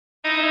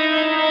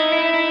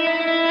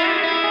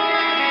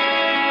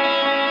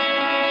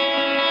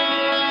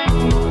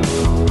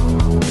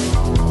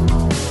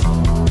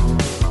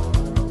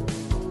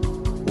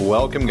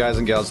Welcome, guys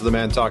and gals, to the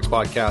Man Talks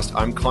podcast.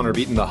 I'm Connor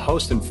Beaton, the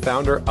host and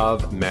founder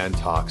of Man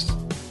Talks.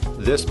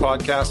 This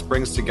podcast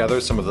brings together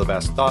some of the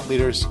best thought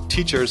leaders,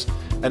 teachers,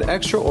 and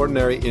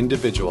extraordinary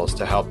individuals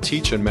to help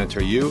teach and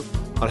mentor you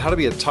on how to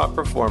be a top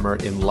performer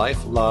in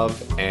life, love,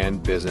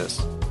 and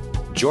business.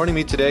 Joining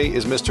me today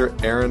is Mr.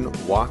 Aaron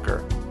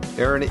Walker.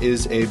 Aaron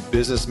is a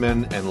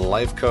businessman and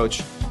life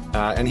coach,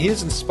 and he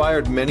has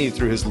inspired many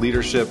through his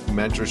leadership,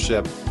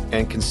 mentorship,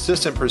 and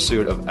consistent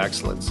pursuit of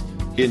excellence.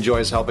 He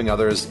enjoys helping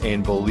others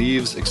and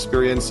believes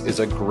experience is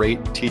a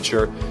great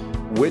teacher,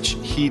 which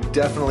he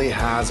definitely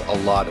has a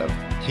lot of.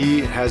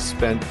 He has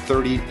spent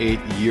 38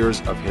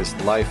 years of his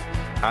life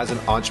as an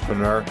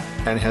entrepreneur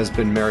and has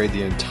been married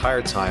the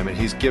entire time, and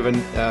he's given,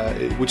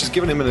 which has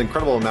given him an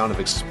incredible amount of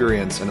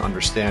experience and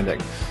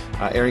understanding.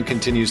 Aaron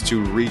continues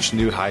to reach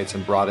new heights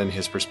and broaden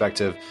his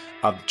perspective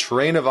of the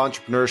terrain of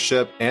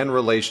entrepreneurship and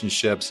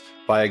relationships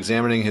by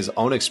examining his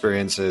own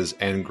experiences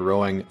and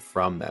growing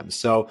from them.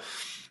 So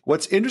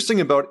what's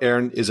interesting about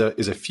Aaron is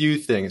a few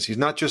things. He's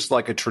not just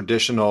like a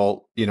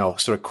traditional,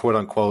 sort of quote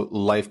unquote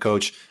life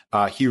coach.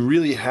 He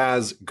really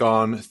has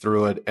gone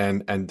through it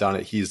and done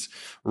it. He's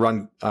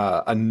run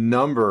a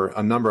number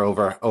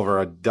over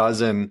a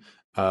dozen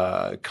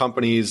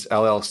companies,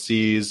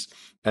 LLCs,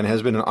 and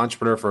has been an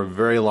entrepreneur for a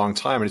very long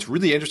time. And it's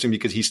really interesting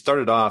because he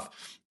started off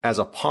as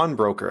a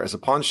pawnbroker, as a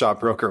pawn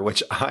shop broker,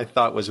 which I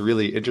thought was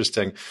really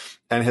interesting,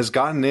 and has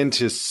gotten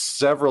into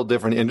several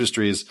different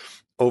industries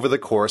over the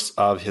course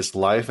of his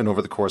life and over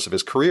the course of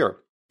his career.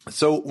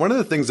 So one of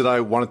the things that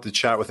I wanted to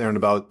chat with Aaron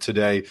about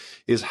today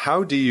is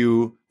how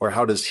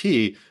does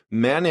he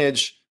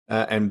manage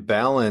and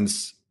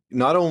balance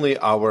not only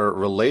our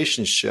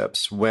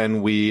relationships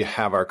when we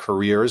have our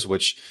careers,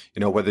 which,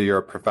 whether you're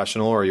a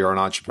professional or you're an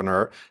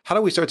entrepreneur, how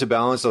do we start to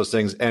balance those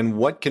things, and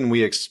what can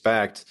we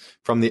expect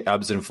from the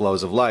ebbs and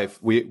flows of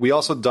life? We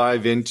also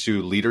dive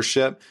into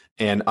leadership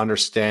and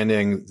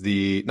understanding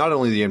not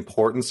only the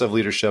importance of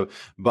leadership,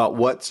 but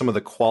what some of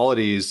the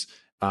qualities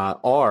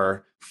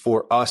are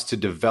for us to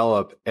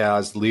develop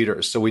as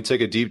leaders. So we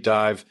take a deep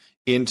dive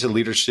into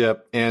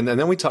leadership, and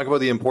then we talk about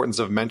the importance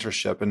of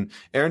mentorship. And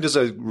Aaron does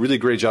a really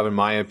great job, in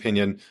my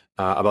opinion,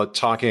 about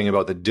talking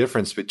about the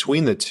difference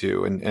between the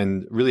two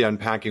and really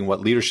unpacking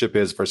what leadership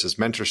is versus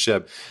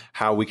mentorship,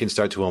 how we can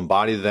start to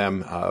embody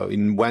them,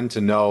 and when to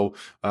know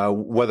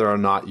whether or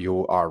not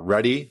you are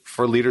ready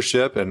for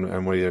leadership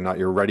and whether or not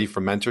you're ready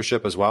for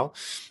mentorship as well.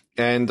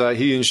 And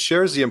he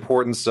shares the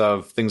importance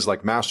of things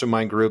like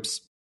mastermind groups,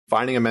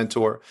 finding a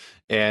mentor,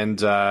 and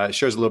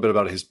shares a little bit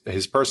about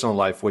his personal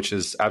life, which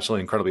is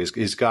absolutely incredible.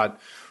 He's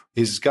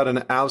got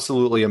an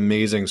absolutely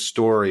amazing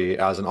story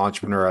as an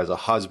entrepreneur, as a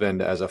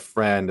husband, as a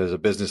friend, as a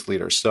business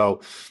leader. So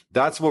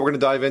that's what we're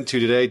going to dive into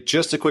today.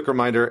 Just a quick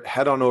reminder,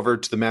 head on over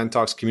to the Man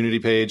Talks community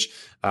page,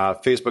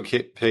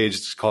 Facebook page.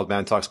 It's called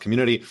Man Talks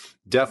Community.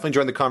 Definitely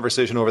join the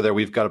conversation over there.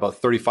 We've got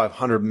about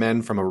 3,500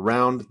 men from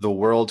around the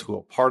world who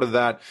are part of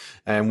that.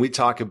 And we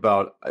talk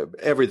about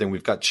everything.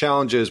 We've got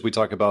challenges. We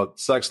talk about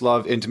sex,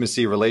 love,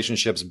 intimacy,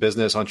 relationships,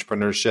 business,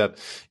 entrepreneurship.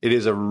 It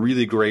is a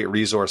really great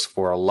resource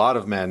for a lot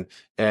of men.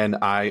 And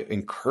I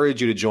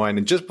encourage you to join.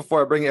 And just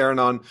before I bring Aaron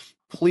on,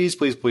 please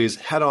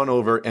head on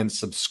over and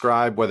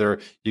subscribe, whether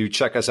you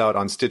check us out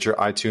on Stitcher,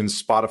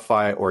 iTunes,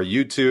 Spotify, or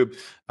YouTube.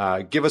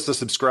 Give us a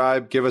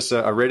subscribe, give us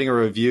a rating or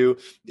review.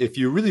 If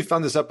you really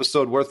found this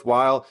episode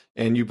worthwhile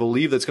and you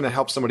believe that's going to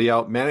help somebody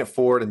out, man it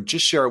forward and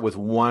just share it with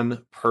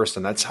one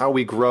person. That's how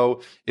we grow,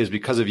 is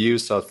because of you.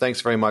 So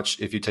thanks very much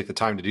if you take the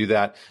time to do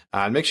that.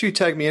 And make sure you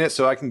tag me in it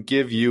so I can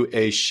give you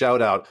a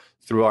shout out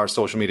through our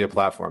social media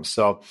platforms.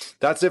 So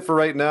that's it for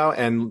right now.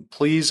 And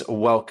please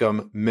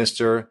welcome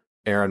Mr.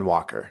 Aaron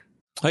Walker.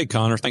 Hey,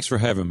 Connor, thanks for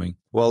having me.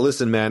 Well,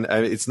 listen, man,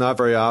 it's not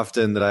very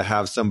often that I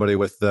have somebody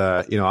with,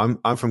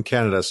 I'm from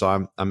Canada, so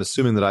I'm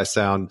assuming that I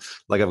sound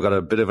like I've got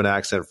a bit of an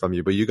accent from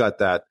you, but you got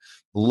that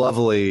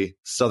lovely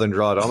Southern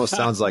drawl. It almost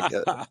sounds like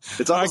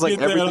it's almost like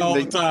everything that all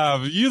the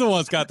time. You're the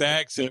one's got the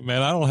accent,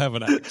 man. I don't have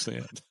an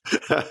accent.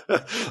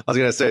 I was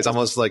gonna say it's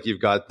almost like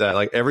you've got that.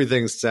 Like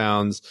everything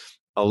sounds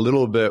a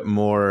little bit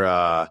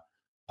more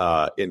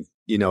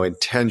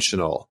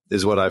intentional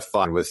is what I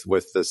find with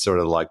this sort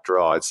of like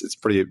draw. It's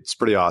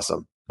pretty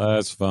awesome.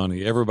 That's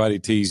funny. Everybody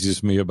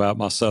teases me about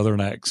my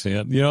Southern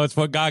accent. It's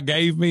what God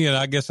gave me, and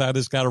I guess I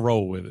just got to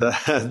roll with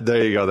it.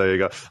 There you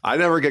go. I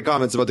never get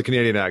comments about the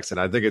Canadian accent.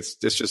 I think it's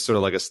just sort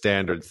of like a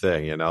standard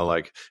thing,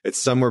 like it's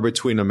somewhere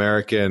between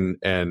American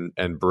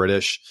and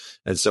British,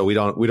 and so we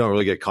don't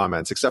really get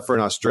comments, except for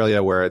in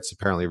Australia where it's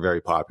apparently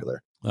very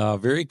popular.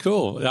 Very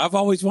cool. I've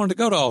always wanted to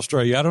go to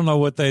Australia. I don't know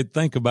what they'd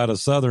think about a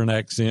Southern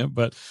accent,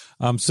 but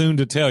I'm soon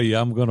to tell you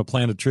I'm going to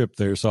plan a trip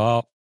there, so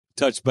I'll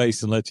touch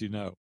base and let you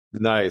know.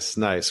 Nice.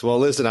 Well,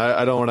 listen,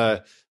 I don't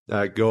want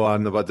to go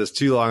on about this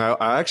too long.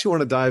 I actually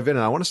want to dive in,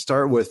 and I want to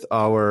start with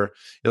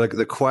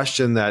the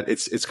question that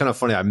it's kind of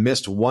funny. I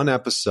missed one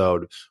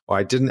episode, or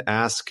I didn't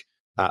ask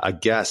a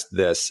guest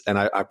this, and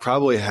I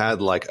probably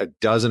had like a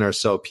dozen or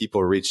so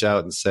people reach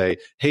out and say,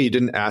 hey, you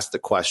didn't ask the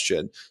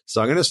question. So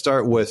I'm going to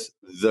start with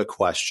the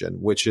question,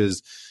 which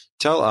is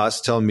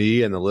tell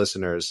me and the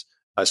listeners,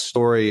 a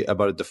story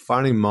about a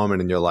defining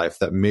moment in your life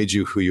that made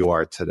you who you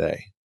are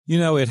today?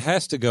 It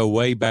has to go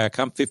way back.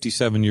 I'm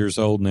 57 years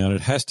old now, and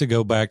it has to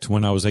go back to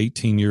when I was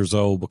 18 years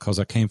old because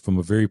I came from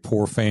a very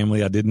poor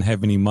family. I didn't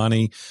have any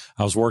money.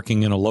 I was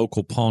working in a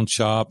local pawn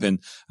shop, and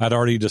I'd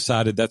already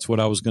decided that's what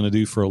I was going to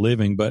do for a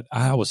living, but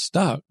I was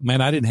stuck. Man,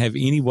 I didn't have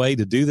any way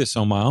to do this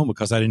on my own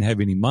because I didn't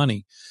have any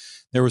money.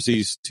 There was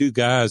these two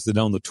guys that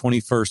owned the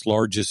 21st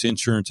largest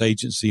insurance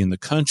agency in the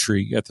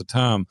country at the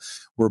time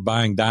were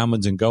buying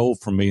diamonds and gold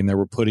from me, and they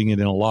were putting it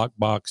in a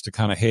lockbox to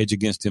kind of hedge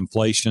against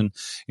inflation.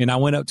 And I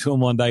went up to them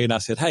one day and I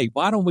said, hey,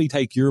 why don't we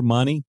take your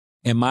money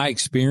and my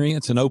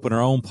experience and open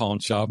our own pawn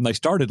shop? And they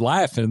started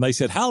laughing and they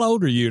said, how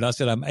old are you? And I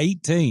said, I'm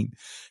 18.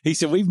 He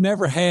said, we've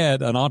never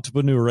had an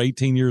entrepreneur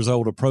 18 years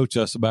old approach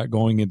us about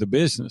going into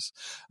business.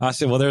 I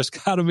said, well, there's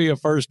got to be a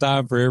first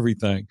time for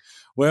everything.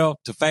 Well,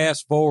 to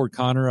fast forward,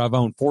 Connor, I've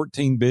owned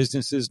 14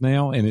 businesses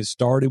now, and it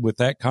started with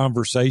that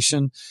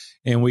conversation.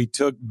 And we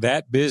took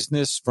that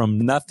business from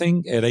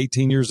nothing at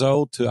 18 years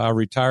old to I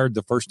retired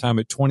the first time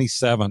at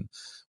 27.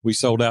 We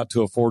sold out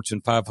to a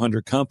Fortune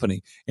 500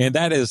 company. And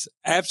that is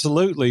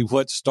absolutely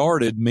what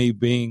started me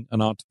being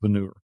an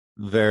entrepreneur.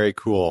 Very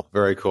cool.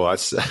 Very cool.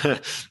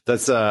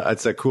 That's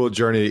a cool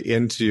journey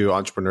into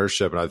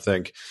entrepreneurship. And I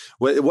think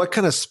what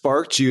kind of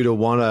sparked you to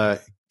want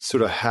to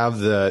sort of have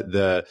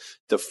the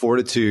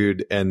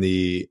fortitude and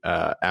the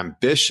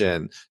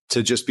ambition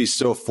to just be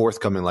so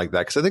forthcoming like that?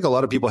 Because I think a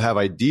lot of people have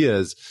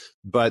ideas,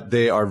 but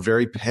they are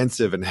very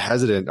pensive and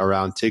hesitant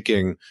around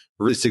taking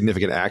really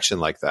significant action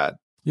like that.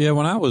 Yeah,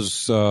 when I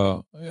was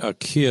a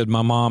kid,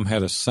 my mom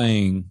had a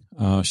saying.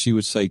 She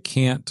would say,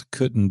 can't,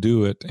 couldn't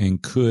do it,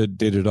 and could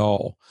did it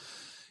all.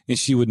 And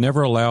she would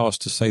never allow us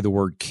to say the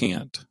word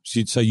can't.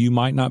 She'd say, you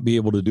might not be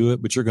able to do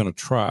it, but you're going to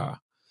try.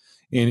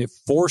 And it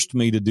forced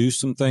me to do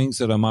some things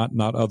that I might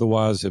not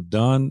otherwise have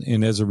done.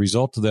 And as a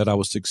result of that, I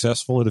was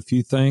successful at a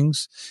few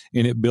things,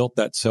 and it built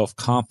that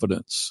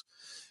self-confidence.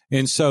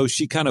 And so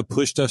she kind of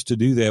pushed us to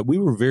do that. We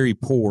were very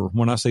poor.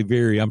 When I say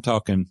very, I'm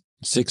talking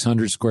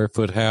 600 square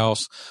foot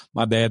house.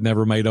 My dad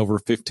never made over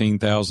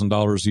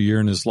 $15,000 a year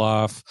in his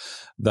life.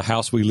 The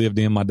house we lived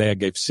in, my dad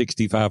gave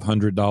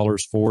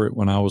 $6,500 for it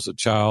when I was a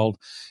child.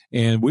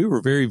 And we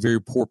were very,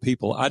 very poor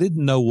people. I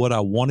didn't know what I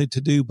wanted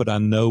to do, but I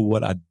know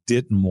what I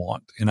didn't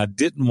want. And I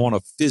didn't want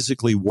to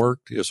physically work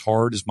as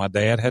hard as my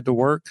dad had to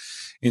work.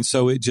 And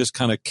so it just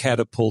kind of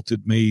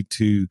catapulted me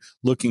to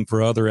looking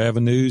for other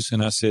avenues.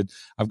 And I said,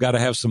 I've got to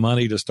have some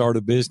money to start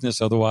a business.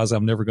 Otherwise,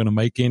 I'm never going to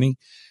make any.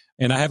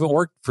 And I haven't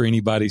worked for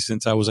anybody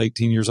since I was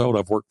 18 years old.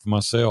 I've worked for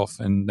myself.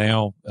 And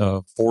now,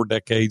 4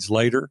 decades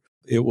later,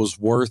 it was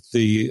worth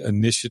the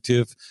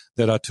initiative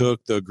that I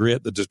took, the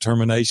grit, the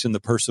determination, the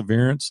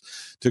perseverance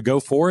to go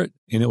for it.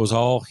 And it was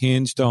all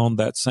hinged on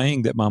that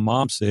saying that my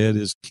mom said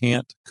is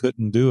can't,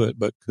 couldn't do it,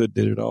 but could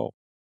did it all.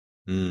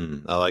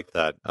 I like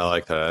that.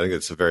 I think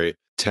it's a very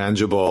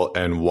tangible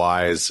and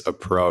wise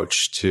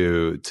approach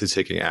to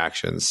taking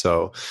action.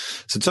 So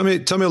tell me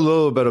a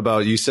little bit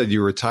about, you said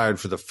you retired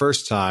for the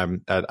first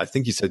time at, I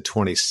think you said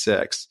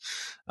 26.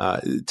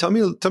 Tell me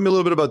a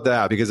little bit about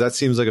that, because that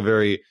seems like a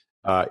very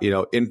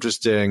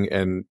interesting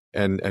and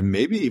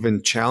maybe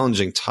even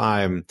challenging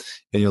time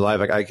in your life.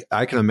 Like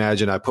I can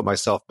imagine, I put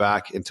myself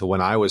back into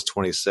when I was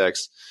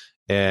 26,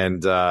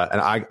 and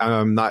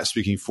I'm not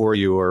speaking for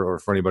you or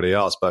for anybody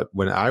else, but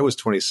when I was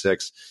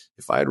 26,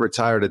 if I had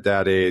retired at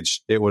that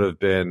age, it would have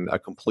been a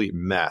complete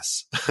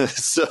mess.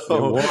 So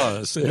it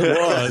was,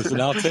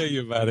 and I'll tell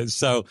you about it.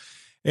 So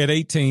at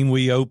 18,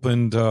 we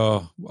opened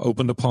a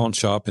pawn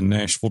shop in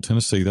Nashville,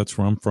 Tennessee. That's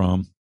where I'm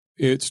from.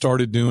 It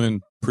started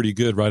doing pretty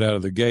good right out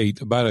of the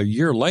gate. About a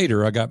year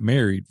later, I got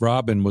married.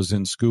 Robin was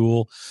in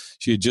school.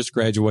 She had just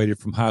graduated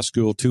from high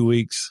school. 2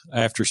 weeks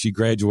after she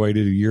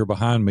graduated, a year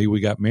behind me,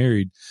 we got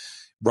married.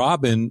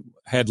 Robin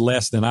had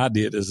less than I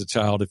did as a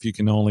child, if you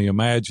can only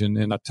imagine.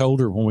 And I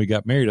told her when we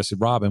got married, I said,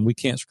 Robin, we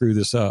can't screw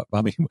this up.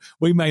 I mean,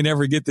 we may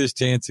never get this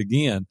chance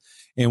again.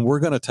 And we're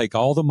going to take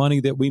all the money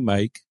that we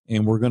make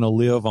and we're going to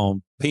live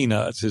on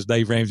peanuts, as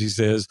Dave Ramsey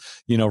says,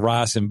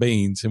 rice and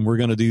beans. And we're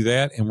going to do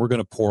that. And we're going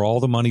to pour all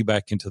the money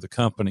back into the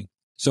company.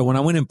 So when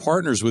I went in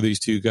partners with these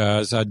two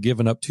guys, I'd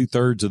given up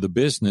 2/3 of the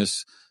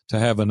business to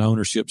have an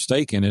ownership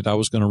stake in it. I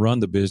was going to run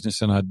the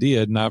business, and I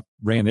did, and I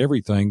ran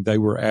everything. They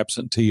were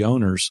absentee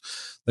owners.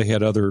 They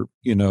had other,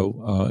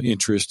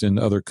 interest in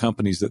other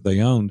companies that they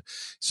owned.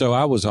 So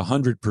I was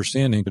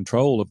 100% in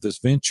control of this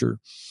venture.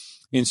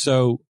 And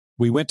so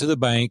we went to the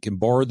bank and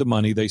borrowed the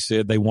money. They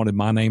said they wanted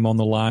my name on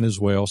the line as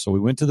well. So we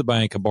went to the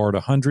bank and borrowed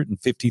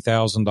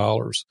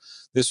 $150,000.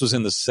 This was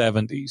in the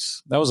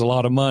 70s. That was a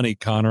lot of money,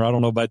 Connor. I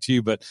don't know about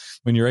you, but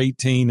when you're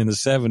 18 in the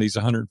 70s,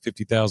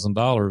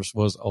 $150,000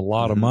 was a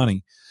lot of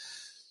money.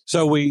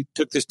 So we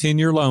took this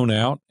 10-year loan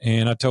out,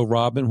 and I told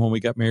Robin when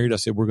we got married, I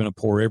said, we're going to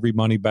pour every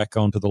money back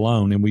onto the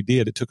loan. And we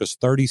did. It took us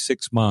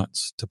 36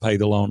 months to pay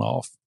the loan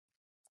off.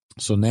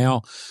 So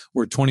now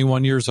we're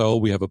 21 years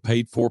old. We have a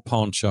paid-for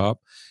pawn shop,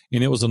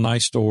 and it was a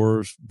nice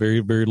store,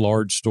 very, very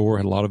large store,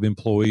 had a lot of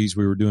employees.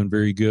 We were doing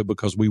very good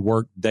because we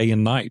worked day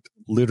and night,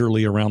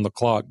 literally around the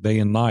clock, day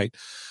and night,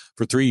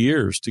 for 3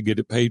 years to get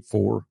it paid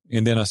for.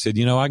 And then I said,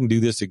 I can do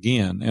this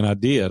again. And I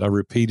did. I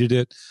repeated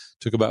it.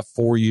 Took about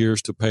 4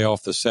 years to pay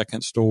off the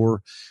second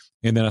store.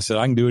 And then I said,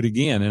 I can do it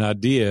again. And I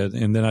did.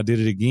 And then I did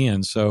it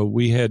again. So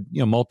we had,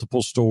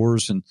 multiple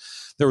stores. And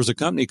there was a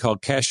company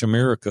called Cash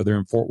America. They're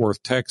in Fort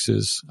Worth,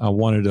 Texas. I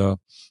wanted a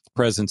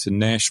presence in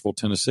Nashville,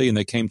 Tennessee. And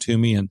they came to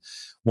me and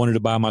wanted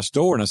to buy my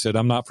store. And I said,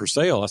 I'm not for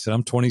sale. I said,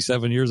 I'm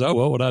 27 years old.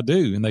 What would I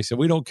do? And they said,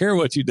 we don't care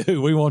what you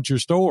do. We want your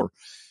store.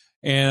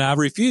 And I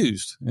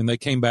refused. And they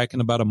came back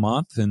in about a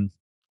month and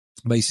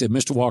they said,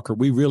 Mr. Walker,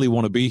 we really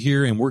want to be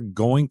here and we're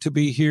going to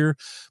be here,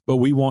 but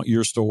we want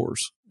your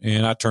stores.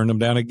 And I turned them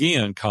down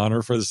again,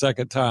 Connor, for the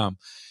second time.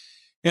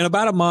 In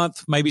about a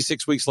month, maybe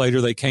 6 weeks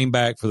later, they came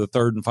back for the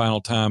third and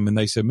final time. And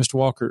they said, Mr.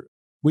 Walker,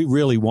 we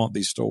really want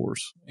these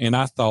stores. And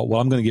I thought,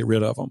 well, I'm going to get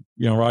rid of them,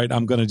 right?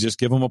 I'm going to just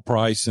give them a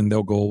price and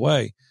they'll go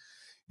away.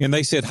 And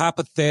they said,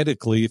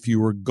 hypothetically, if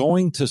you were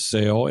going to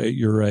sell at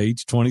your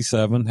age,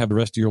 27, have the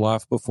rest of your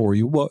life before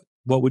you,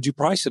 what would you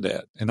price it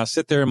at? And I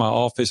sit there in my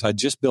office. I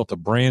just built a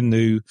brand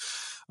new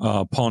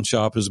pawn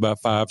shop. It was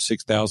about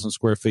 6,000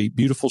 square feet,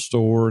 beautiful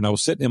store. And I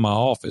was sitting in my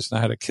office and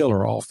I had a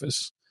killer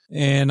office.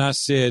 And I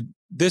said,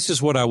 this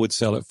is what I would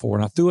sell it for.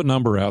 And I threw a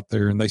number out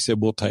there and they said,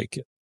 we'll take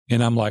it.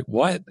 And I'm like,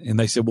 what? And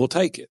they said, we'll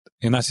take it.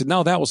 And I said,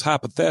 no, that was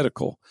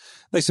hypothetical.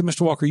 They said,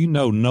 Mr. Walker,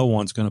 no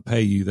one's going to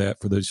pay you that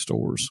for those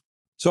stores.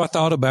 So I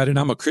thought about it.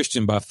 I'm a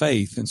Christian by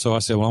faith. And so I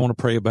said, well, I want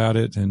to pray about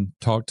it and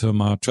talk to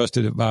my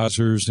trusted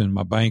advisors and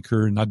my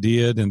banker. And I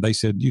did. And they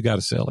said, you got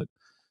to sell it.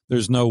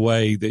 There's no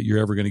way that you're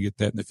ever going to get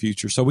that in the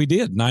future. So we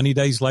did. 90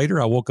 days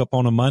later, I woke up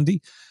on a Monday.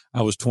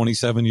 I was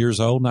 27 years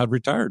old and I'd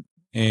retired.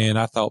 And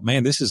I thought,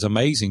 man, this is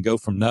amazing. Go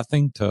from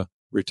nothing to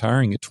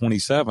retiring at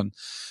 27.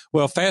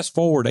 Well, fast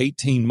forward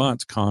 18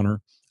 months,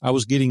 Connor, I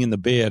was getting in the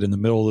bed in the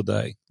middle of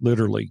the day,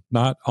 literally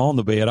not on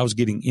the bed. I was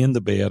getting in the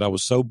bed. I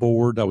was so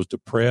bored. I was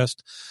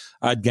depressed.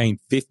 I'd gained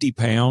 50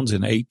 pounds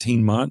in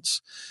 18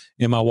 months.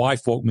 And my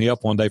wife woke me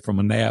up one day from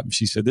a nap and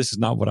she said, this is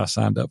not what I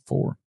signed up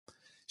for.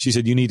 She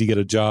said, you need to get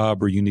a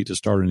job or you need to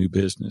start a new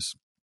business.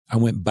 I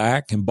went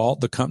back and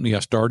bought the company I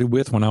started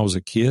with when I was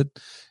a kid.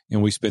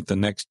 And we spent the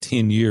next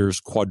 10 years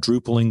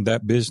quadrupling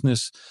that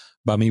business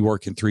by me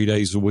working 3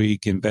 days a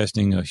week,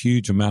 investing a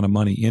huge amount of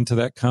money into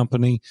that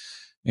company.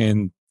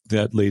 And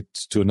that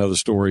leads to another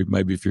story.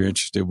 Maybe if you're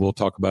interested, we'll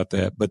talk about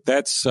that. But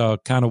that's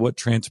kind of what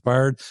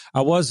transpired.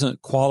 I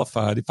wasn't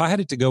qualified. If I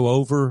had it to go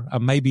over, I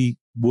maybe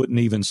wouldn't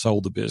even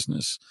sold the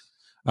business.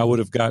 I would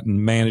have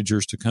gotten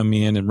managers to come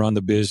in and run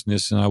the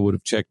business, and I would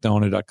have checked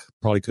on it. I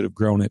probably could have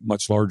grown it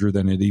much larger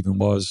than it even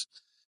was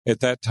at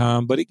that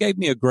time. But it gave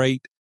me a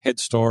great head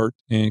start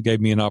and it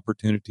gave me an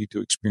opportunity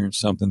to experience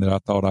something that I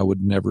thought I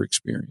would never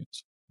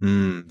experience.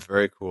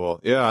 Very cool.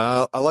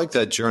 Yeah, I like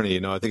that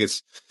journey. I think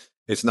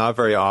it's not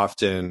very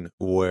often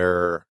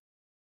where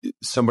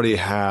somebody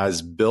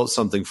has built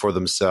something for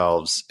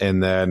themselves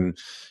and then,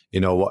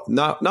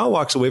 not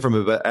walks away from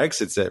it, but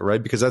exits it,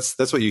 right? Because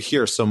that's what you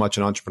hear so much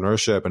in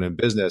entrepreneurship and in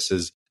business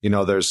is,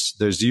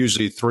 there's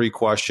usually three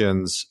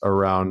questions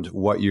around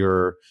what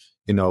you're,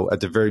 at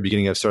the very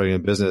beginning of starting a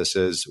business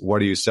is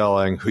what are you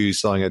selling, who are you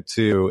selling it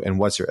to, and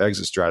what's your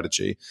exit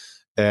strategy?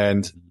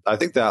 And I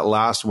think that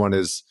last one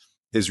is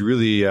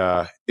really,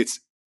 it's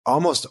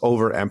almost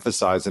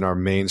overemphasized in our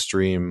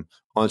mainstream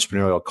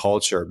entrepreneurial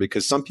culture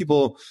because some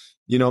people,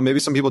 maybe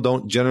some people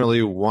don't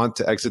generally want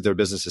to exit their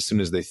business as soon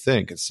as they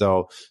think. And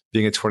so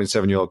being a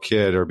 27-year-old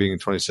kid or being a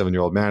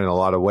 27-year-old man in a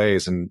lot of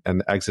ways and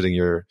exiting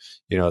your,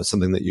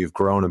 something that you've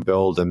grown and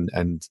built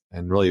and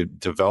really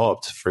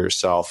developed for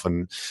yourself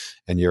and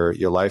your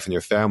life and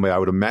your family, I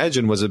would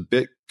imagine was a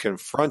bit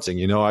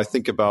confronting. I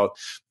think about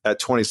at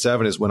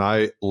 27 is when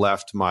I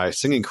left my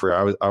singing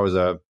career. I was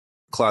a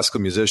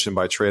classical musician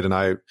by trade, and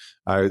I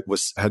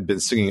had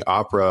been singing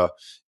opera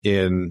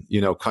in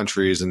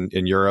countries in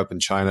Europe and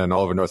China and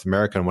all over North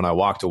America. And when I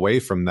walked away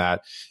from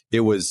that, it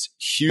was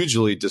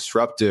hugely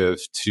disruptive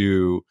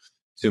to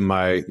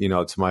my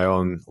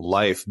own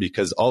life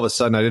because all of a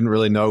sudden I didn't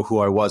really know who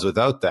I was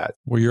without that.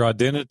 Well, your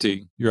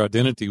identity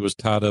was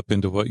tied up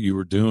into what you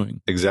were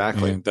doing.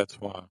 Exactly. And that's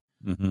why.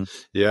 Mm-hmm.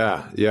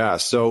 Yeah.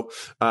 So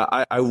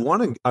I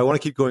want to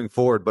keep going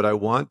forward, but I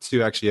want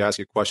to actually ask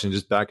you a question,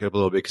 just back it up a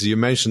little bit, because you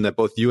mentioned that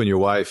both you and your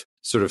wife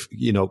sort of,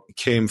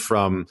 came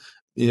from,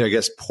 I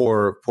guess,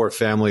 poor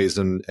families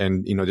and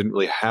didn't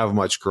really have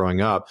much growing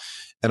up.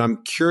 And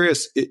I'm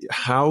curious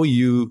how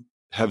you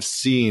have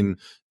seen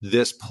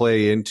this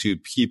play into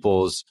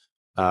people's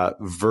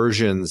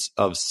versions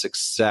of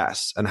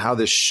success and how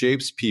this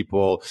shapes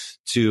people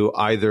to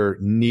either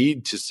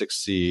need to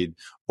succeed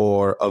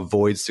or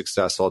avoid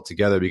success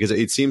altogether, because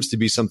it seems to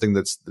be something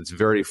that's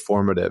very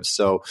formative.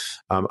 So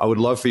I would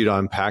love for you to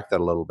unpack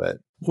that a little bit.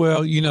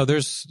 Well,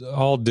 there's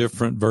all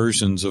different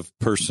versions of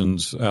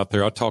persons out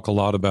there. I talk a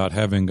lot about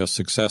having a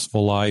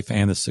successful life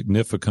and a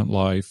significant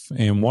life.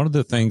 And one of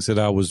the things that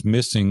I was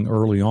missing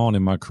early on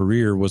in my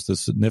career was the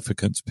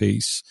significance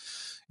piece.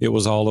 It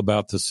was all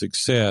about the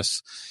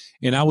success.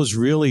 And I was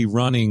really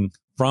running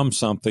from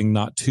something,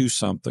 not to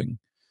something.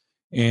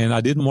 And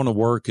I didn't want to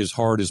work as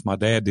hard as my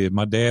dad did.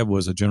 My dad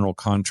was a general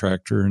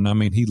contractor. And I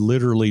mean, he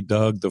literally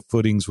dug the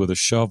footings with a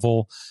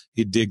shovel.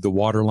 He'd dig the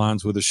water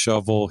lines with a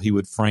shovel. He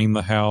would frame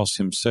the house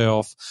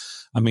himself.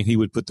 I mean, he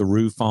would put the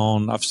roof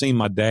on. I've seen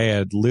my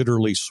dad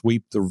literally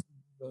sweep the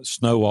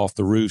snow off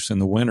the roofs in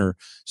the winter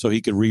so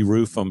he could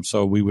re-roof them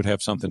so we would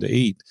have something to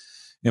eat.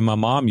 And my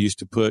mom used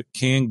to put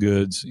canned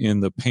goods in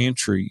the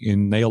pantry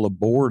and nail a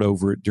board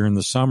over it during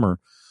the summer.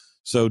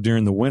 So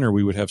during the winter,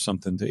 we would have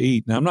something to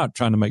eat. Now, I'm not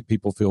trying to make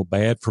people feel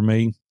bad for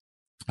me.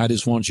 I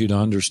just want you to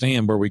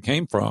understand where we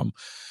came from.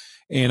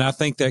 And I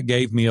think that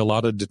gave me a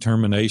lot of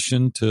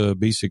determination to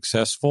be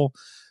successful,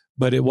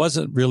 but it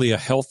wasn't really a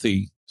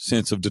healthy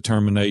sense of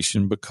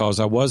determination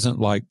because I wasn't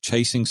like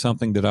chasing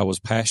something that I was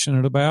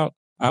passionate about.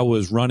 I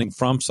was running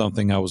from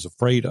something I was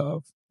afraid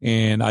of.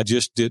 And I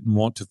just didn't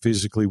want to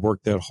physically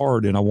work that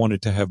hard, and I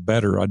wanted to have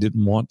better. I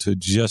didn't want to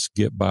just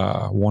get by.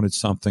 I wanted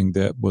something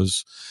that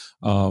was,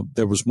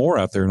 there was more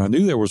out there, and I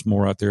knew there was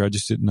more out there. I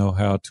just didn't know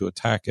how to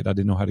attack it. I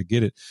didn't know how to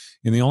get it.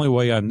 And the only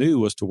way I knew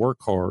was to work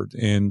hard.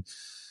 And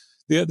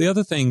the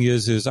other thing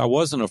is I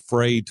wasn't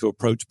afraid to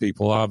approach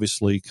people,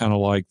 obviously, kind of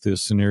like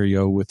this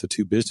scenario with the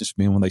two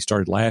businessmen when they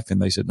started laughing.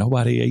 They said,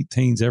 nobody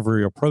 18's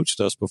ever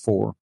approached us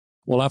before.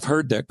 Well, I've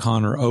heard that,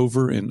 Connor,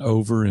 over and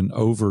over and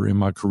over in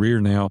my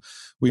career now.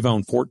 We've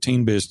owned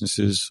 14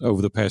 businesses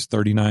over the past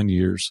 39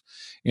 years.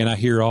 And I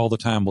hear all the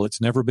time, well, it's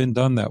never been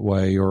done that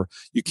way, or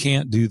you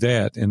can't do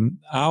that. And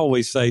I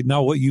always say,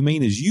 no, what you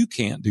mean is you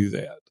can't do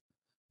that.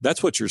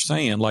 That's what you're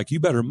saying. Like, you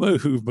better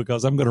move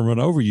because I'm going to run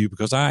over you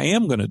because I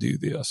am going to do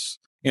this.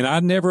 And I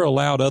never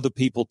allowed other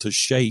people to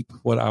shape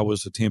what I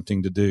was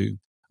attempting to do.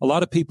 A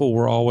lot of people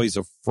were always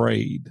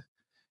afraid.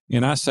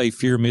 And I say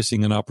fear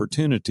missing an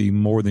opportunity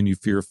more than you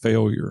fear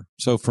failure.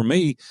 So for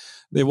me,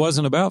 it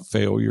wasn't about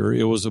failure.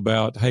 It was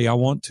about, hey, I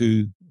want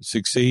to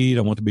succeed.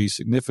 I want to be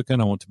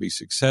significant. I want to be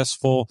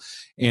successful.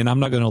 And I'm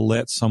not going to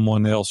let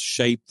someone else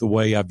shape the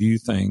way I view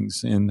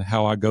things and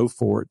how I go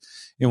for it.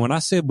 And when I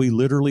said we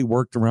literally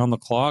worked around the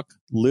clock,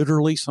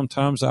 literally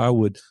sometimes I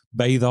would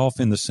bathe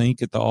off in the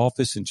sink at the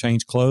office and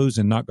change clothes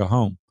and not go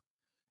home.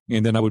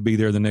 And then I would be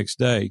there the next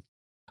day.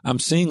 I'm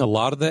seeing a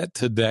lot of that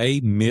today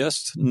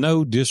missed.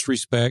 No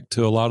disrespect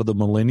to a lot of the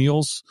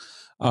millennials,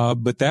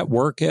 but that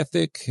work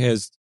ethic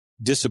has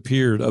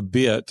disappeared a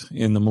bit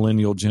in the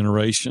millennial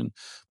generation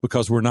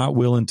because we're not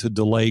willing to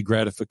delay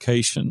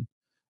gratification.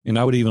 And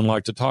I would even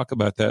like to talk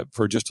about that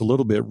for just a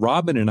little bit.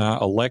 Robin and I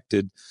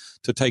elected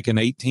to take an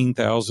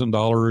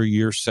 $18,000 a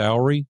year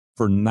salary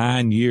for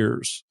 9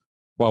 years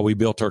while we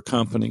built our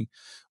company.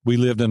 We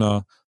lived in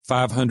a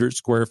 500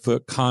 square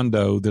foot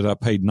condo that I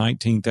paid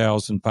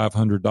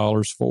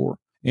 $19,500 for.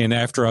 And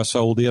after I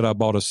sold it, I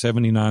bought a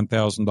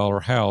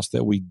 $79,000 house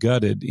that we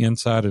gutted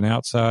inside and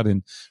outside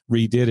and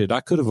redid it.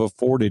 I could have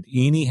afforded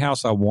any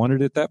house I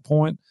wanted at that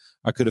point.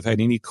 I could have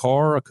had any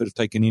car. I could have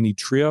taken any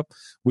trip.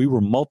 We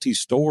were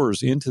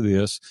multi-stores into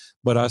this,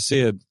 but I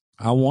said,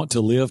 I want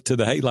to live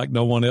today like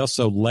no one else,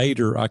 so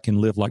later I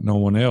can live like no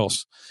one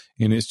else.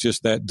 And it's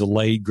just that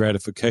delayed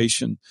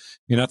gratification.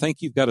 And I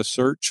think you've got to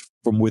search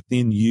from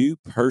within you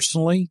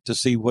personally to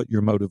see what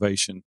your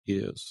motivation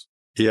is.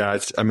 Yeah,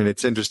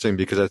 it's interesting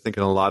because I think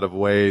in a lot of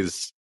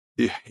ways,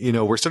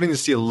 we're starting to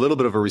see a little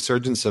bit of a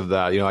resurgence of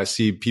that. I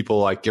see people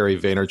like Gary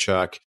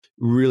Vaynerchuk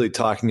really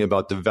talking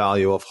about the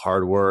value of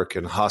hard work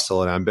and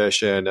hustle and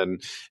ambition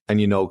and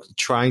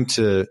trying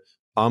to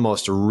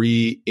almost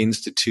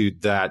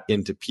reinstitute that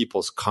into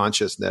people's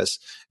consciousness.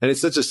 And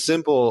it's such a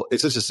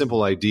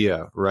simple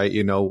idea, right?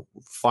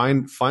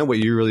 Find what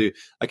you really,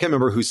 I can't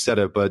remember who said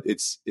it, but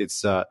it's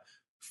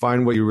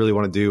find what you really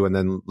want to do and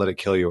then let it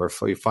kill you, or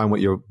find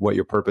what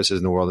your purpose is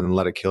in the world and then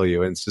let it kill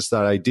you. And it's just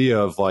that idea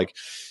of like,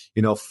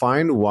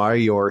 find why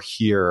you're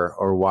here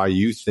or why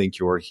you think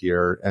you're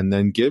here and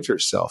then give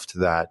yourself to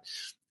that.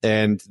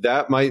 And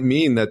that might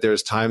mean that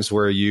there's times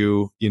where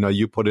you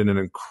put in an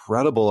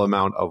incredible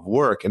amount of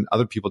work and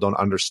other people don't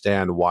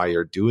understand why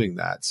you're doing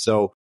that.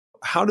 So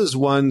how does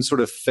one sort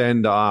of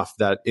fend off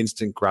that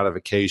instant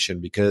gratification?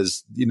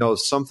 Because,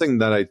 something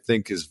that I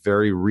think is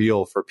very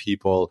real for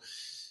people,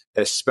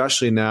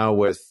 especially now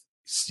with,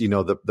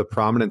 the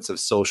prominence of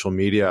social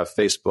media,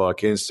 Facebook,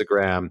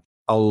 Instagram,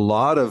 a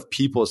lot of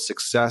people's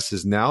success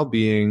is now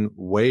being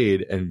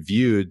weighed and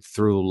viewed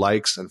through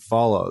likes and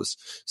follows.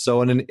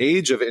 So in an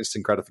age of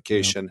instant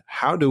gratification,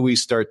 how do we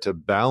start to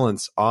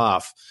balance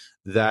off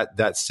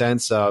that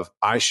sense of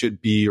I should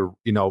be,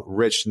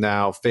 rich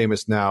now,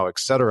 famous now, et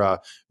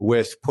cetera,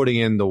 with putting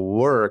in the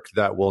work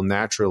that will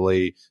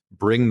naturally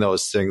bring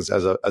those things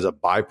as a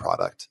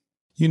byproduct?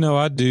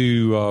 I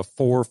do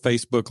 4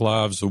 Facebook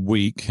Lives a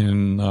week,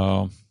 and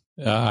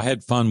I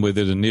had fun with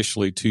it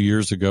initially 2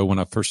 years ago when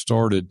I first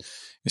started.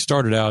 It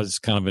started out as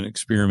kind of an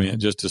experiment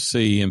just to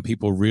see, and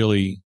people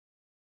really,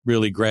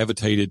 really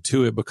gravitated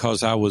to it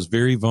because I was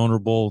very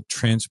vulnerable,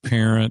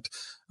 transparent.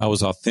 I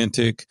was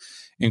authentic.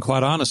 And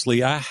quite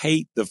honestly, I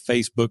hate the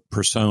Facebook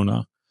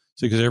persona.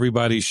 So because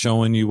everybody's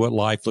showing you what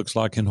life looks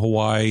like in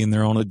Hawaii and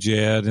they're on a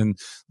jet and,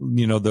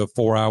 the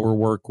 4-hour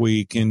work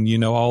week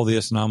and, all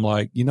this. And I'm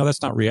like,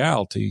 that's not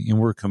reality. And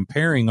we're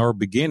comparing our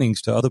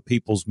beginnings to other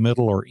people's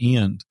middle or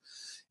end.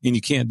 And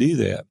you can't do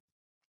that.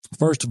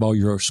 First of all,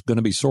 you're going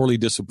to be sorely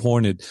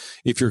disappointed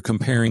if you're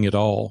comparing at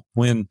all.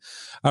 When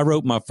I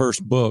wrote my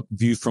first book,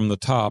 View from the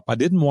Top, I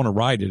didn't want to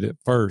write it at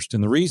first.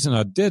 And the reason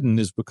I didn't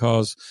is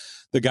because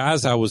the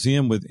guys I was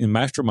in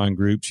mastermind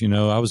groups,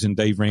 I was in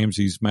Dave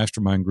Ramsey's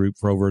mastermind group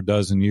for over a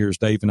dozen years.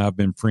 Dave and I have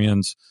been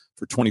friends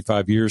for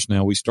 25 years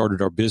now. We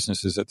started our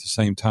businesses at the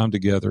same time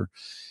together.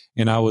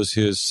 And I was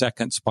his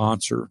second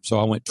sponsor. So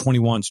I went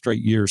 21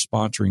 straight years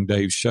sponsoring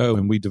Dave's show,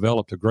 and we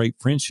developed a great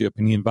friendship.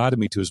 And he invited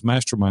me to his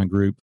mastermind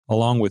group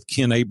along with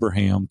Ken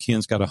Abraham.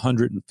 Ken's got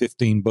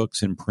 115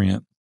 books in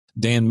print.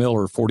 Dan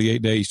Miller,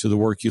 48 Days to the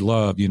Work You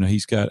Love.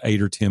 He's got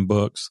 8 or 10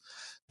 books.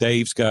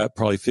 Dave's got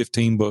probably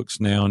 15 books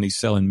now, and he's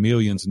selling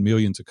millions and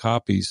millions of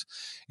copies.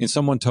 And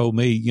someone told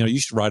me, you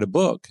should write a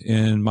book.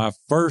 And my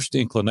first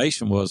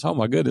inclination was, oh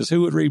my goodness,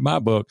 who would read my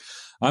book?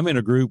 I'm in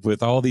a group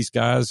with all these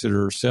guys that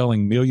are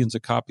selling millions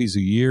of copies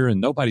a year, and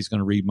nobody's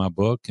going to read my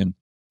book. And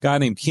a guy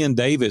named Ken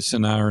Davis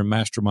and I are in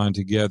mastermind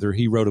together.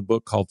 He wrote a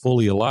book called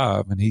Fully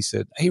Alive. And he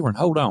said, Aaron,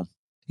 hold on.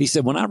 He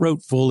said, when I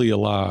wrote Fully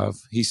Alive,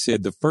 he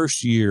said the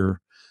first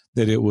year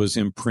that it was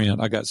in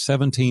print, I got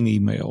 17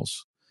 emails.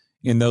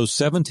 And those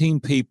 17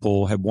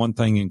 people had one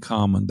thing in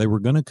common. They were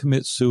going to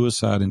commit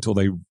suicide until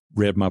they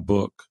read my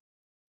book.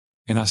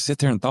 And I sat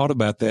there and thought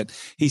about that.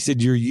 He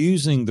said, you're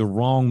using the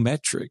wrong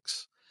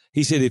metrics.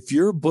 He said, if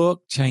your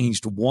book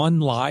changed one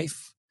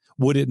life,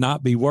 would it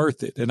not be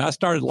worth it? And I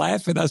started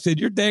laughing. I said,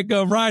 you're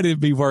daggone right,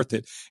 it'd be worth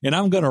it. And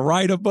I'm going to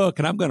write a book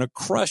and I'm going to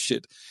crush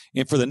it.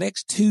 And for the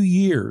next 2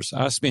 years,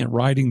 I spent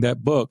writing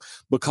that book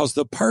because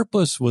the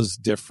purpose was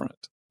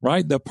different.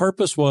 Right? The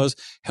purpose was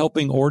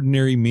helping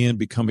ordinary men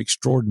become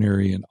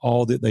extraordinary in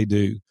all that they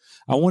do.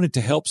 I wanted to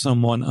help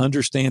someone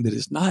understand that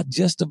it's not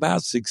just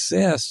about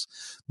success,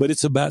 but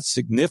it's about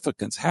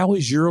significance. How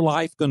is your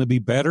life going to be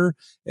better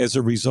as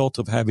a result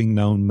of having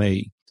known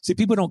me? See,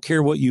 people don't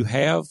care what you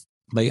have.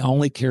 They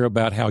only care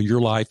about how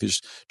your life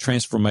is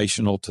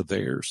transformational to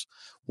theirs.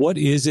 What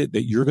is it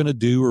that you're going to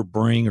do or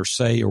bring or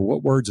say, or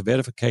what words of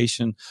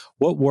edification,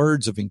 what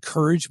words of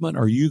encouragement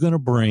are you going to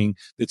bring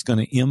that's going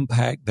to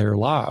impact their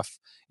life?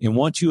 And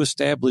once you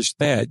establish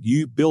that,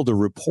 you build a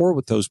rapport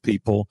with those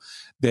people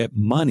that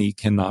money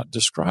cannot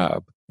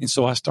describe. And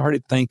so I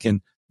started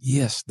thinking,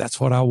 yes, that's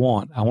what I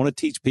want. I want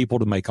to teach people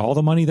to make all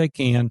the money they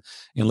can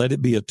and let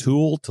it be a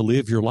tool to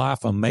live your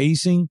life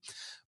amazing,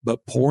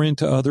 but pour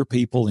into other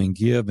people and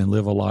give and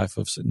live a life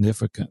of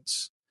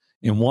significance.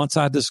 And once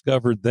I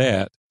discovered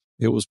that,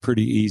 it was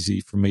pretty easy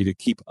for me to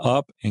keep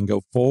up and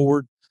go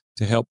forward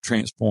to help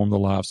transform the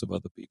lives of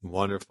other people.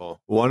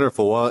 Wonderful.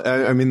 Wonderful. Well,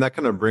 I mean, that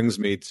kind of brings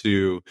me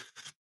to,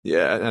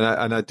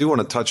 and I do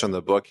want to touch on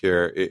the book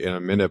here in a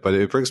minute, but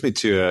it brings me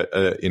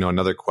to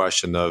another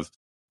question of,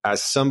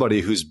 as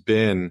somebody who's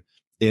been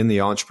in the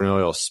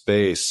entrepreneurial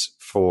space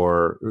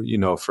for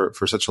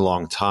such a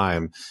long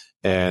time,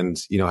 and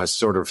has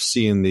sort of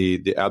seen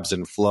the ebbs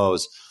and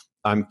flows.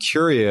 I'm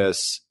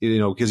curious,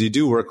 because you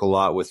do work a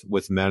lot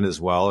with men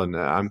as well, and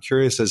I'm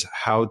curious as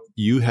how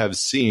you have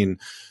seen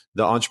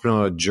the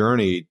entrepreneurial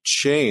journey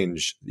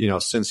change,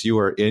 since you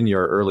were in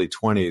your early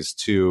 20s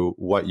to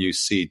what you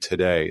see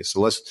today. So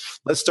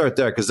let's start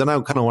there, because then I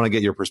kind of want to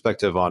get your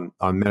perspective on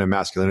men and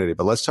masculinity.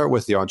 But let's start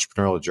with the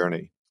entrepreneurial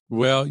journey.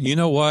 Well, you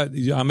know what?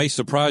 I may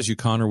surprise you,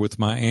 Connor, with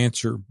my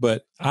answer,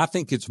 but I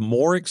think it's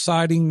more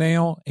exciting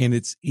now and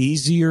it's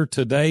easier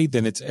today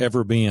than it's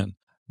ever been.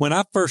 When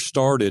I first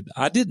started,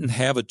 I didn't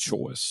have a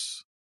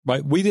choice.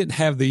 Right? We didn't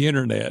have the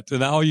internet,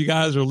 and all you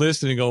guys are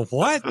listening go,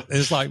 what?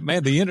 It's like,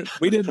 man,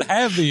 we didn't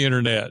have the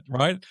internet,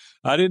 right?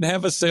 I didn't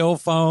have a cell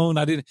phone.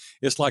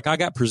 It's like I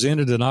got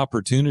presented an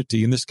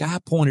opportunity, and this guy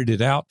pointed it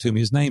out to me.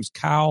 His name's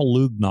Kyle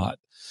Lugnot.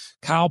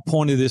 Kyle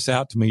pointed this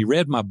out to me. He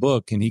read my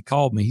book and he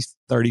called me. He's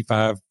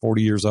 35,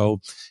 40 years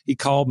old. He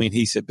called me and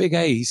he said, Big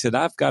A, he said,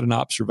 I've got an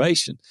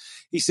observation.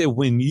 He said,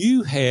 when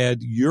you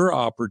had your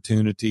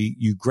opportunity,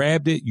 you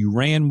grabbed it, you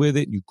ran with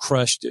it, and you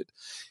crushed it.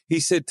 He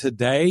said,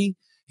 today,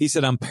 he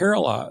said, I'm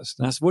paralyzed.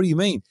 And I said, what do you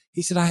mean?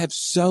 He said, I have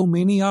so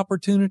many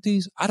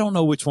opportunities. I don't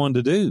know which one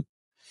to do.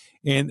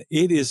 And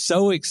it is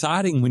so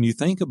exciting when you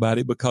think about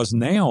it, because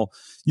now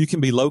you can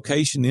be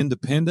location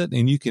independent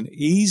and you can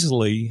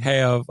easily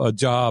have a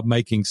job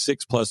making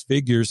 6+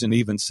 figures and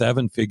even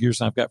 7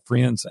 figures. I've got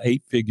friends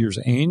 8 figures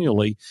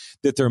annually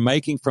that they're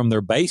making from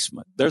their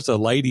basement. There's a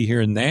lady here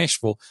in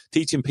Nashville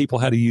teaching people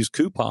how to use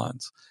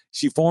coupons.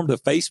 She formed a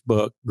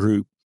Facebook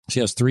group. She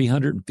has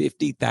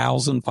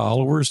 350,000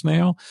 followers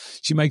now.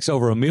 She makes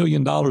over $1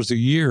 million a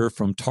year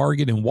from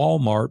Target and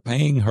Walmart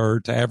paying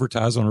her to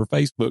advertise on her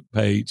Facebook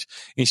page.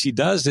 And she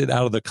does it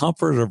out of the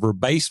comfort of her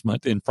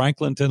basement in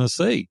Franklin,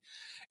 Tennessee.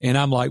 And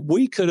I'm like,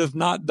 we could have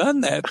not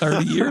done that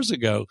 30 years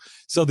ago.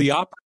 So the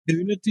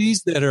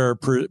opportunities that are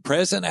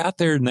present out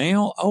there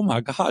now, oh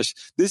my gosh,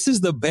 this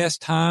is the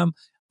best time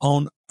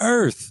on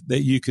earth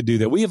that you could do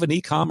that? We have an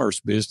e-commerce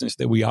business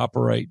that we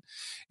operate,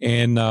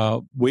 and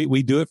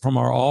we do it from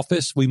our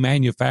office. We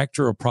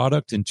manufacture a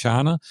product in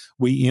China.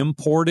 We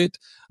import it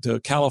to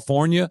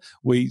California.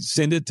 We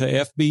send it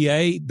to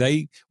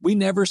FBA. We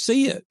never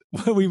see it.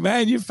 We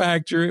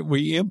manufacture it,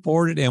 we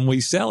import it, and we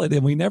sell it,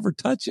 and we never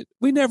touch it.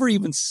 We never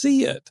even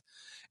see it.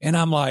 And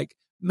I'm like,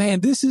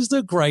 man, this is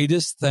the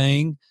greatest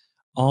thing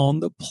on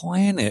the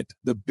planet.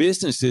 The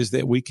businesses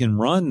that we can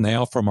run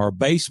now from our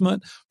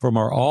basement, from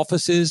our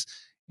offices,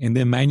 and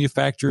then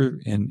manufacture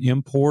and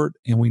import,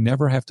 and we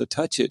never have to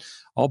touch it,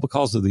 all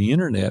because of the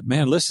internet.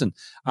 Man, listen,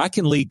 I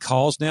can lead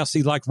calls now.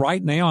 See, like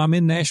right now, I'm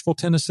in Nashville,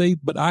 Tennessee,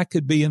 but I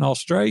could be in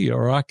Australia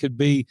or I could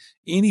be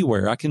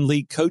anywhere. I can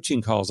lead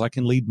coaching calls. I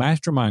can lead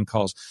mastermind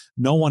calls.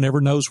 No one ever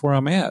knows where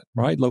I'm at,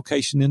 right?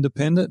 Location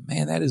independent.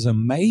 Man, that is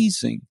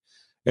amazing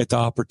at the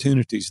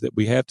opportunities that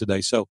we have today.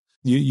 So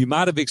you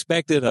might have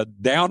expected a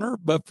downer,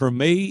 but for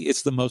me,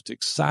 it's the most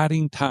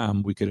exciting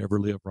time we could ever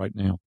live right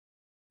now.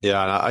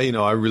 Yeah, and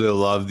I really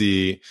love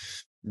the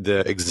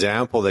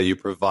example that you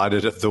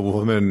provided of the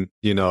woman,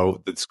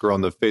 that's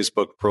growing the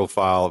Facebook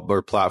profile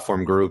or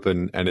platform group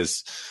and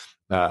is,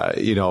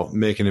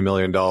 making $1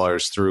 million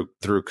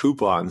through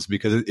coupons,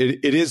 because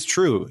it is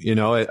true.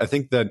 I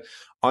think that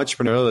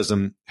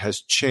entrepreneurialism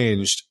has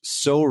changed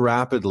so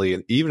rapidly,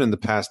 and even in the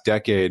past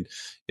decade,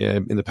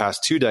 in the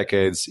past 2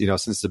 decades,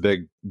 since the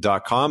big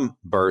 .com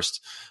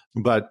burst.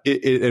 But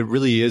it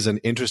really is an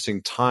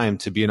interesting time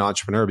to be an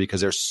entrepreneur,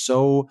 because there's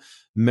so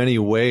many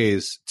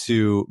ways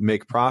to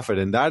make profit.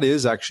 And that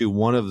is actually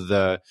one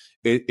of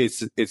it's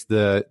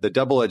the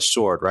double-edged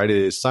sword, right? It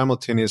is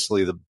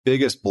simultaneously the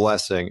biggest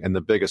blessing and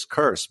the biggest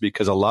curse,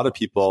 because a lot of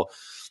people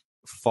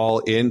fall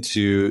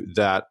into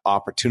that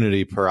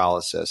opportunity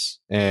paralysis,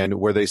 and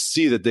where they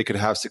see that they could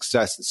have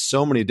success in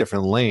so many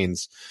different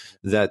lanes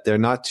that they're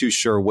not too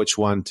sure which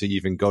one to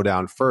even go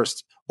down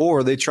first,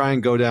 or they try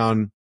and go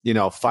down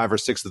 5 or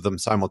 6 of them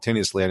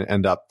simultaneously and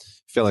end up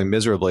failing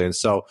miserably. And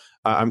so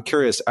I'm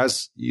curious,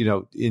 as in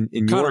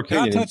Connor, your opinion. can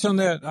I touch on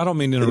that? I don't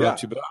mean to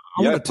interrupt you, but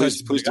I want to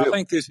touch. Please do. I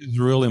think this is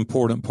a real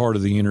important part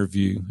of the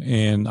interview.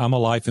 And I'm a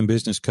life and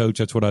business coach.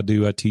 That's what I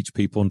do. I teach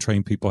people and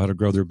train people how to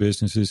grow their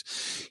businesses.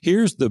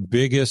 Here's the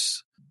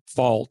biggest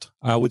fault,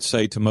 I would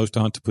say, to most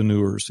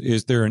entrepreneurs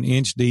is they're an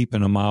inch deep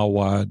and a mile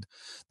wide.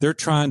 They're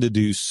trying to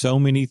do so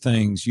many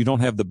things. You don't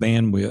have the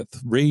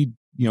bandwidth. Read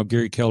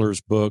Gary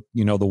Keller's book,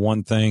 The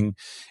One Thing.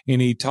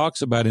 And he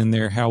talks about in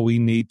there how we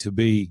need to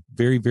be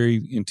very,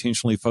 very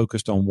intentionally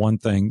focused on one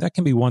thing. That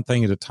can be one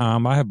thing at a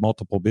time. I have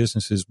multiple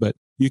businesses, but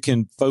you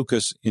can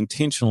focus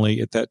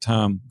intentionally at that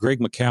time. Greg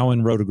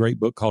McKeown wrote a great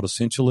book called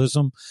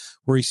Essentialism,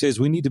 where he says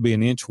we need to be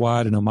an inch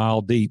wide and a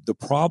mile deep. The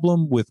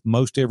problem with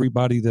most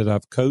everybody that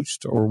I've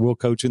coached or will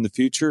coach in the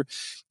future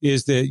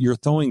is that you're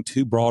throwing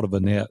too broad of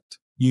a net.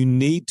 You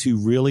need to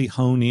really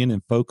hone in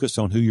and focus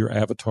on who your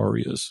avatar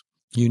is.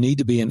 You need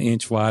to be an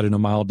inch wide and a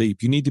mile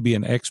deep. You need to be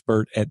an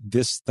expert at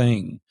this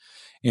thing,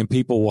 and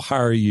people will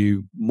hire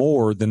you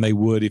more than they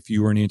would if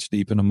you were an inch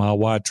deep and a mile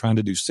wide trying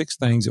to do 6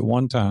 things at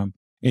one time.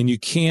 And you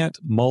can't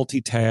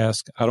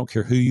multitask. I don't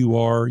care who you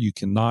are. You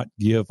cannot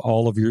give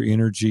all of your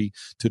energy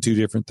to 2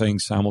 different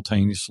things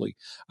simultaneously.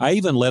 I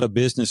even let a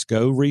business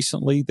go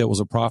recently that was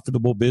a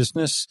profitable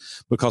business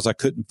because I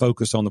couldn't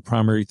focus on the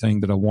primary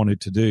thing that I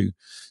wanted to do.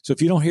 So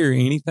if you don't hear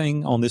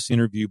anything on this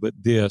interview but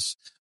this,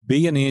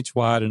 be an inch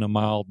wide and a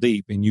mile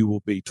deep, and you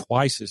will be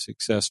twice as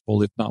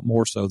successful, if not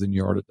more so, than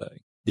you are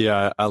today.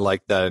 Yeah, I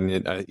like that.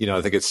 And,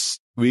 I think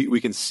we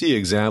can see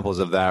examples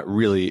of that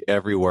really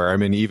everywhere. I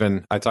mean,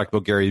 even I talked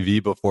about Gary Vee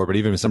before, but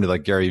even somebody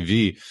like Gary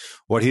Vee,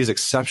 what he's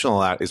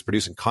exceptional at is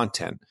producing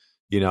content,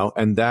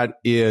 and that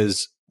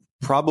is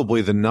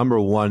probably the number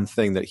one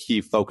thing that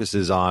he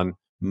focuses on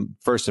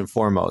first and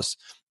foremost.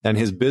 And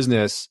his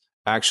business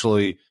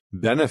actually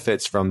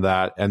benefits from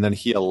that. And then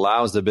he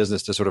allows the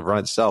business to sort of run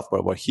itself.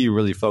 But what he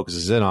really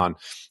focuses in on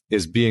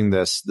is being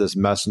this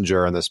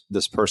messenger and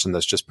this person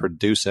that's just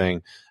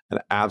producing an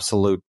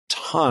absolute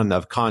ton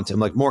of content,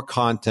 like more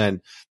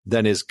content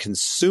than is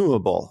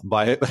consumable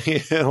by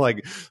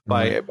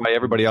by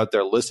everybody out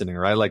there listening,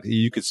 right? Like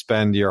you could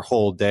spend your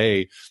whole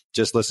day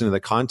just listening to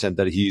the content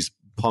that he's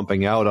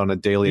pumping out on a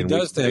daily and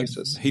weekly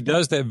basis. He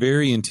does that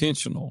very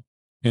intentional.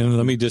 And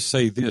let me just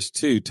say this,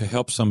 too, to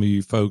help some of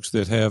you folks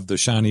that have the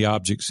shiny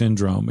object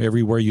syndrome.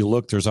 Everywhere you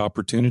look, there's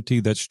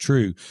opportunity. That's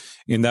true.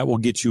 And that will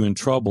get you in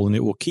trouble, and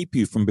it will keep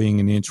you from being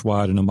an inch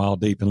wide and a mile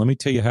deep. And let me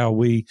tell you how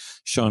we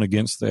shun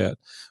against that.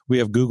 We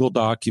have Google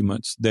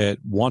Documents that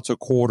once a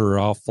quarter,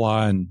 I'll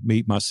fly and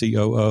meet my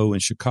COO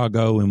in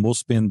Chicago, and we'll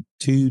spend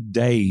 2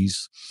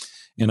 days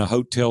in a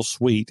hotel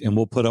suite, and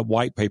we'll put up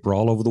white paper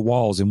all over the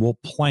walls, and we'll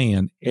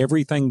plan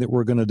everything that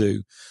we're going to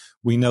do.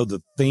 We know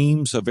the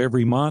themes of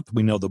every month.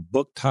 We know the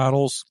book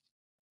titles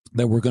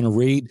that we're going to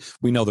read.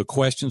 We know the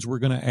questions we're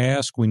going to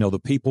ask. We know the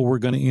people we're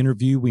going to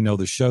interview. We know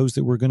the shows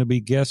that we're going to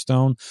be guest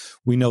on.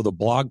 We know the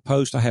blog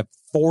post. I have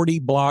 40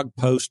 blog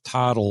post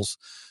titles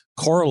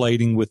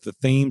correlating with the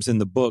themes in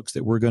the books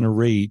that we're going to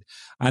read.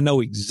 I know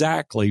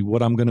exactly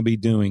what I'm going to be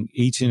doing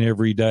each and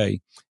every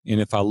day.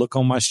 And if I look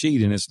on my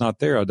sheet and it's not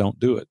there, I don't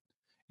do it.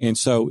 And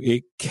so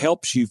it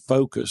helps you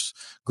focus.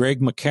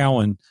 Greg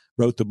McKeown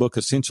wrote the book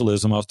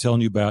Essentialism I was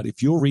telling you about.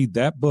 If you'll read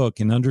that book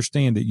and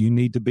understand that you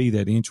need to be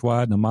that inch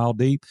wide and a mile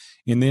deep,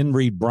 and then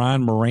read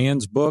Brian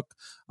Moran's book,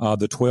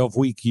 The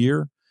 12-Week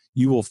Year,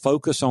 you will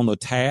focus on the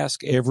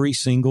task every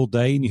single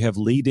day, and you have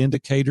lead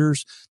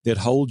indicators that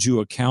hold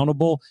you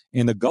accountable,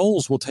 and the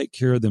goals will take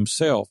care of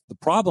themselves. The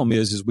problem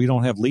is we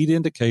don't have lead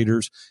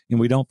indicators and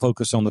we don't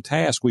focus on the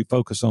task. We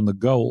focus on the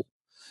goal.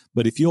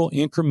 But if you'll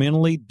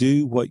incrementally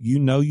do what you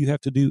know you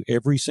have to do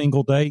every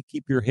single day,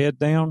 keep your head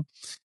down,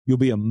 you'll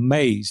be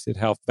amazed at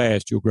how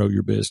fast you'll grow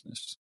your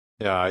business.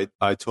 Yeah,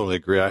 I totally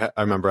agree. I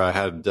remember I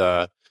had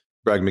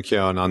Greg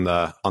McKeown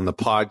on the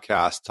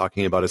podcast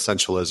talking about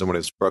essentialism when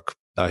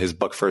his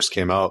book first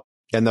came out.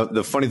 And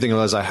the funny thing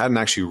was I hadn't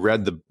actually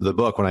read the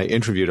book when I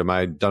interviewed him.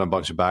 I had done a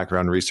bunch of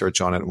background research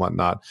on it and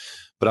whatnot.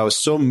 But I was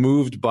so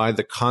moved by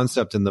the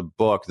concept in the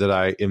book that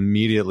I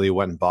immediately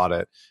went and bought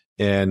it.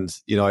 And,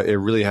 it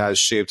really has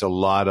shaped a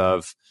lot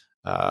of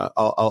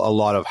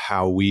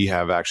how we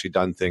have actually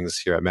done things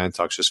here at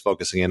ManTalks, just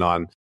focusing in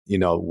on,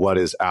 what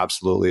is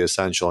absolutely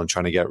essential and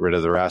trying to get rid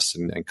of the rest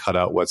and cut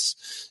out what's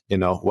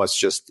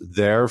just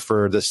there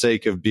for the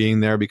sake of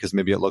being there because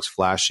maybe it looks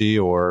flashy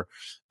or,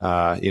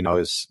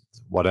 is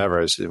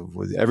whatever.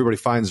 Everybody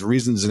finds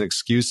reasons and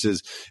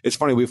excuses. It's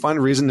funny. We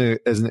find reason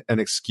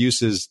and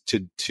excuses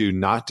to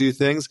not do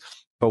things,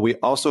 but we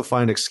also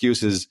find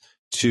excuses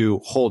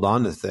to hold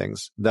on to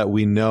things that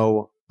we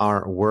know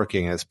aren't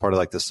working as part of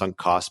like the sunk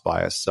cost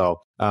bias.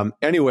 So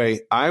anyway,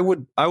 I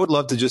would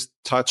love to just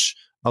touch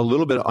a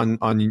little bit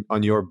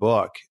on your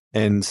book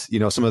and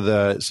some of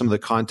the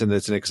content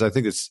that's in it, because I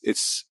think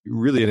it's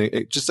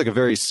really just like a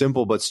very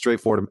simple but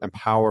straightforward and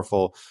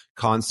powerful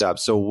concept.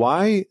 So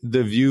why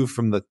the view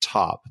from the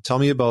top? Tell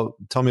me about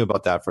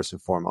that first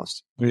and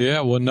foremost.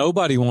 Yeah, well,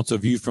 nobody wants a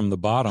view from the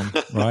bottom,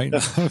 right?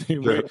 I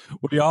mean, sure.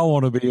 we all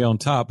want to be on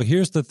top. But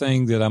here's the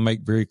thing that I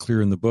make very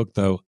clear in the book,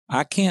 though.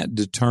 I can't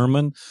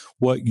determine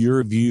what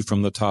your view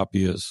from the top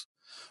is.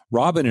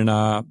 Robin and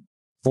I,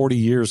 40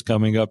 years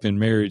coming up in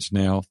marriage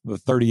now,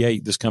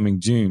 38 this coming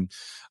June.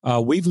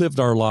 We've lived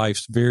our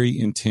lives very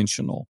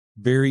intentional,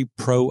 very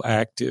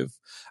proactive.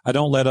 I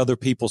don't let other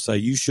people say,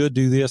 you should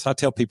do this. I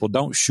tell people,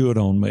 don't should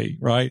on me,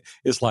 right?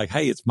 It's like,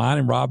 hey, it's mine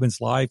and Robin's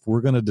life.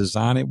 We're going to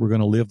design it. We're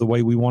going to live the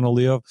way we want to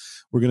live.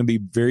 We're going to be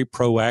very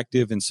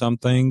proactive in some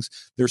things.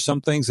 There's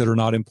some things that are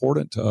not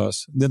important to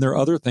us. Then there are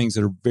other things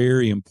that are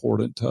very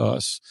important to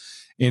us.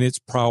 And it's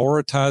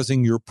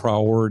prioritizing your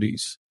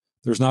priorities.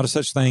 There's not a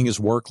such thing as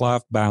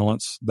work-life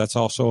balance. That's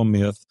also a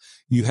myth.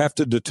 You have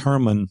to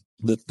determine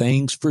the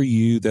things for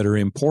you that are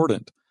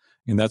important.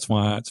 And that's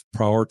why it's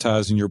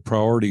prioritizing your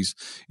priorities,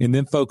 and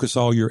then focus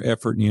all your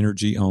effort and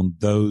energy on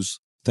those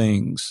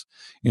things.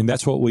 And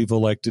that's what we've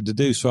elected to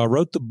do. So I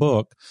wrote the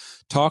book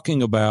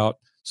talking about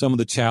some of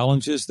the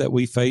challenges that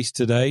we face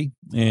today.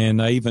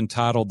 And I even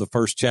titled the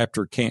first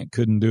chapter, Can't,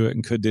 Couldn't Do It,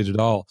 and Could Did It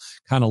All,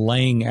 kind of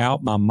laying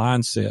out my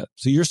mindset.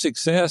 So your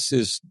success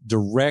is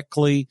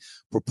directly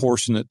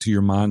proportionate to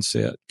your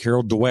mindset.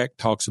 Carol Dweck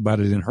talks about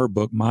it in her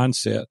book,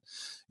 Mindset.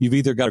 You've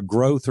either got a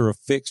growth or a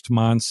fixed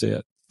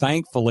mindset.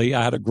 Thankfully,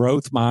 I had a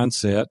growth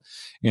mindset,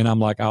 and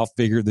I'm like, I'll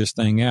figure this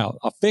thing out.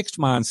 A fixed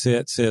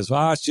mindset says,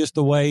 it's just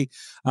the way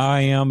I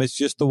am. It's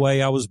just the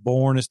way I was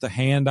born. It's the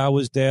hand I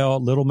was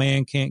dealt. Little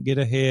man can't get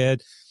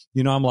ahead.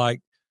 I'm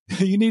like,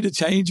 you need to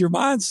change your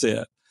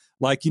mindset.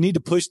 Like, you need to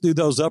push through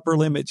those upper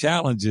limit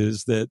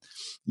challenges that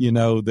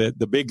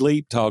the Big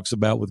Leap talks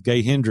about with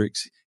Gay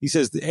Hendricks. He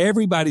says that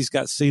everybody's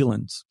got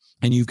ceilings.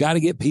 And you've got to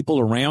get people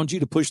around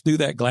you to push through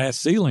that glass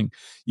ceiling.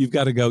 You've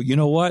got to go, you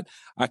know what?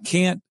 I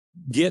can't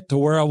get to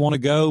where I want to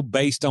go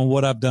based on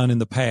what I've done in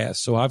the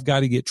past. So I've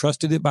got to get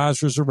trusted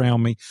advisors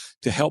around me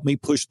to help me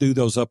push through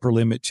those upper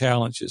limit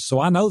challenges.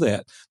 So I know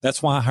that.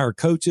 That's why I hire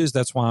coaches.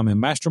 That's why I'm in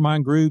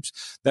mastermind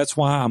groups. That's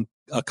why I'm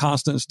a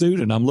constant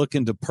student. I'm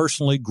looking to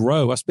personally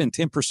grow. I spend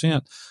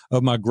 10%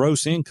 of my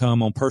gross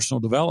income on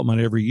personal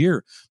development every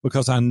year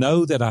because I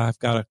know that I've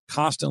got to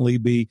constantly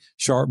be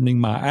sharpening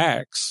my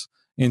axe.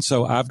 And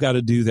so I've got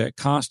to do that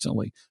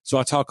constantly. So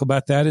I talk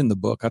about that in the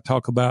book. I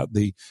talk about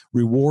the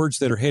rewards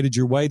that are headed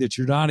your way that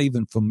you're not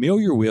even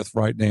familiar with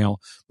right now,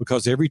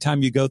 because every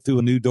time you go through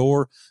a new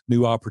door,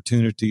 new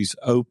opportunities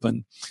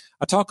open.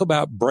 I talk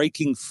about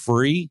breaking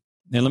free.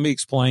 And let me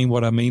explain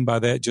what I mean by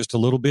that just a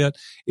little bit,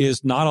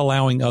 is not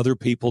allowing other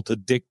people to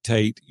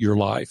dictate your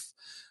life.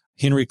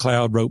 Henry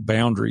Cloud wrote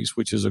Boundaries,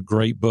 which is a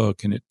great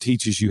book, and it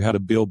teaches you how to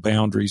build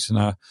boundaries. And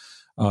I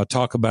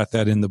talk about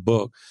that in the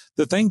book.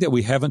 The thing that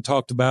we haven't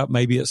talked about,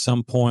 maybe at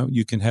some point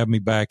you can have me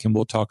back and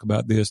we'll talk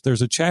about this.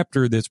 There's a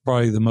chapter that's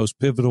probably the most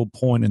pivotal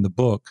point in the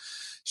book.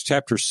 It's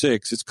chapter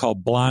 6. It's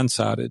called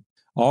Blindsided.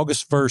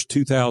 August 1st,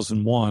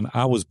 2001,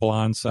 I was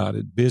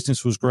blindsided.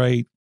 Business was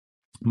great.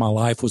 My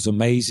life was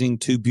amazing.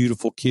 2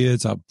 beautiful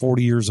kids. I'm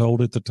 40 years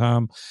old at the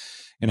time.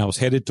 And I was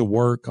headed to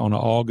work on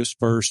August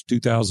 1st,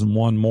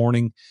 2001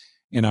 morning.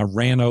 And I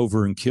ran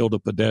over and killed a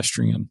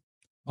pedestrian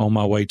on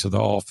my way to the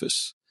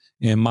office.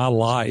 And my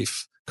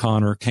life,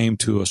 Connor, came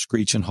to a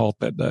screeching halt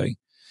that day.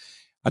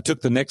 I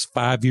took the next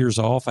 5 years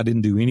off. I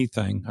didn't do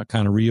anything. I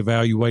kind of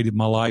reevaluated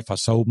my life. I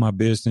sold my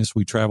business.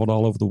 We traveled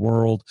all over the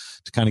world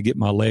to kind of get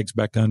my legs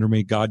back under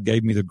me. God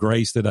gave me the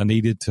grace that I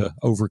needed to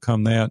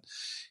overcome that.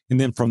 And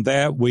then from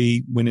that,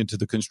 we went into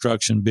the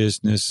construction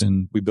business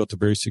and we built a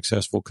very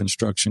successful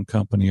construction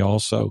company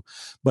also.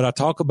 But I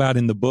talk about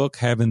in the book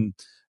having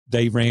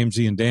Dave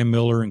Ramsey and Dan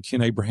Miller and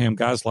Ken Abraham,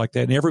 guys like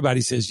that. And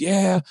everybody says,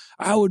 yeah,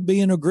 I would be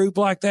in a group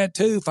like that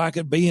too if I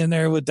could be in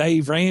there with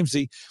Dave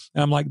Ramsey.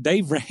 And I'm like,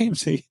 Dave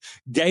Ramsey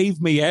gave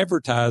me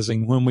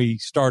advertising when we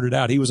started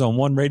out. He was on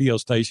one radio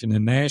station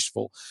in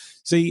Nashville.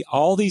 See,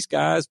 all these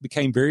guys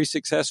became very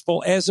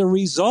successful as a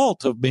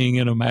result of being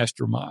in a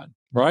mastermind,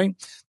 right?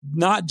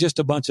 Not just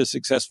a bunch of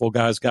successful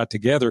guys got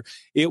together.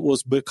 It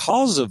was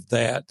because of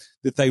that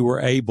they were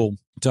able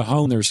to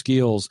hone their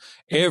skills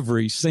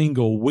every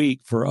single week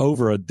for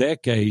over a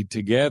decade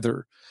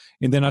together.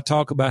 And then I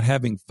talk about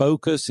having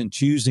focus and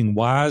choosing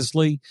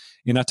wisely.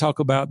 And I talk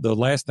about the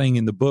last thing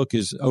in the book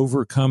is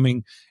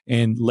overcoming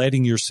and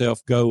letting yourself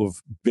go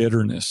of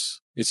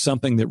bitterness. It's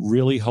something that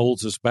really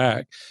holds us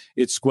back.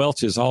 It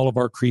squelches all of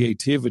our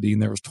creativity.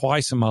 And there was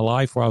twice in my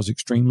life where I was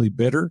extremely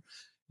bitter,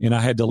 and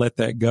I had to let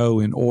that go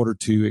in order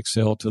to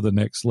excel to the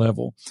next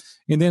level.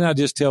 And then I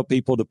just tell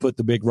people to put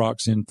the big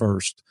rocks in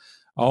first.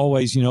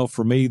 Always,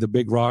 for me, the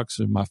big rocks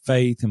are my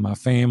faith and my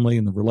family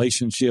and the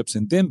relationships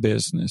and then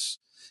business.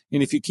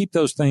 And if you keep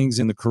those things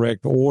in the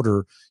correct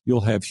order,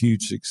 you'll have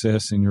huge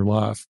success in your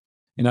life.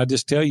 And I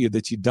just tell you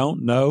that you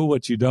don't know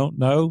what you don't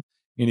know.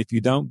 And if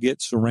you don't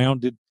get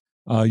surrounded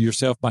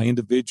yourself by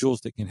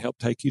individuals that can help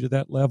take you to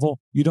that level,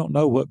 you don't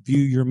know what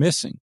view you're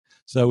missing.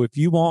 So if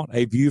you want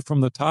a view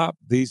from the top,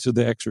 these are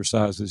the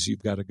exercises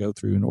you've got to go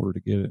through in order to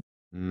get it.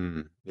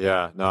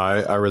 Yeah, no,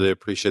 I really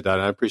appreciate that.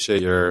 And I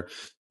appreciate your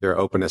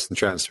openness and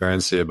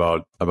transparency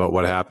about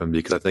what happened,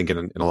 because I think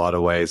in a lot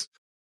of ways,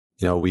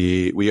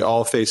 we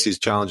all face these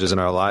challenges in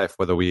our life,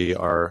 whether we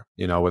are,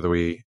 whether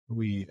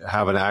we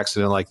have an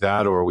accident like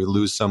that, or we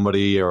lose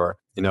somebody, or,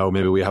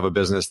 maybe we have a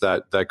business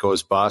that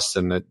goes bust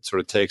and it sort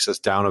of takes us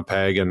down a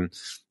peg,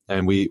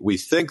 and we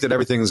think that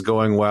everything's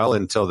going well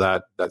until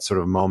that sort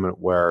of moment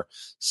where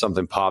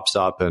something pops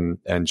up and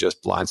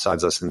just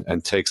blindsides us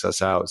and takes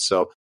us out.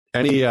 So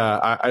I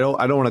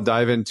don't want to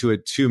dive into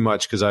it too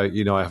much, because I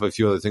have a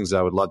few other things that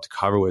I would love to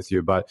cover with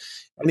you, but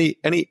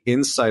any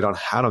insight on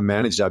how to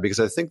manage that? Because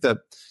I think that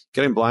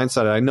getting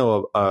blindsided, I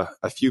know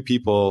a few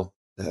people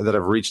that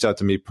have reached out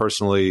to me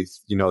personally,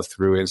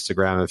 through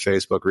Instagram and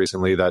Facebook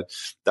recently that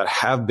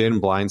have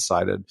been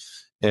blindsided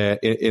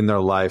in their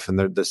life, and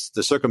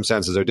the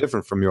circumstances are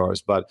different from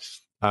yours. But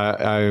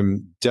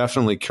I'm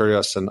definitely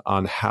curious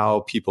on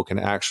how people can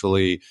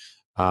actually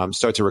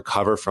start to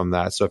recover from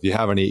that. So if you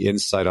have any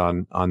insight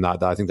on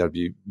that, I think that'd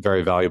be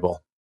very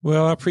valuable.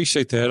 Well, I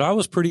appreciate that. I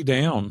was pretty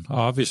down,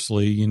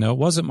 obviously. It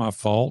wasn't my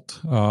fault.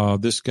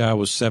 This guy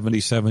was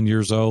 77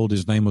 years old.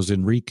 His name was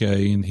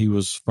Enrique, and he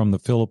was from the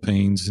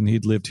Philippines, and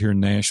he'd lived here in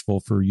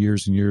Nashville for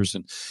years and years.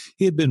 And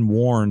he had been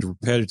warned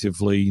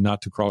repetitively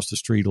not to cross the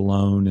street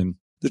alone. And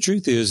the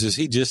truth is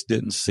he just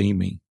didn't see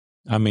me.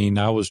 I mean,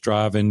 I was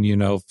driving,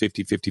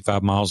 50,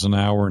 55 miles an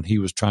hour, and he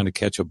was trying to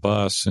catch a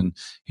bus, and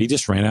he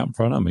just ran out in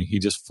front of me. He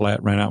just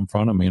flat ran out in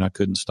front of me, and I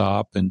couldn't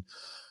stop. And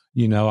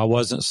I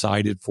wasn't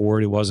cited for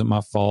it. It wasn't my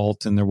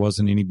fault, and there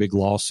wasn't any big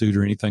lawsuit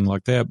or anything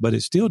like that. But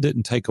it still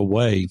didn't take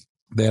away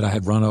that I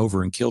had run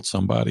over and killed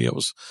somebody. It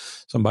was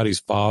somebody's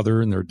father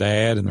and their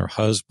dad and their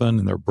husband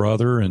and their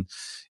brother. And,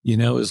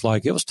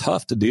 it was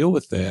tough to deal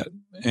with that.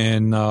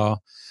 And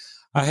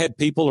I had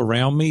people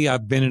around me.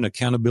 I've been in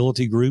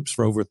accountability groups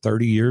for over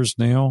 30 years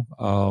now.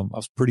 I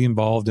was pretty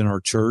involved in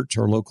our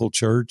local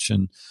church,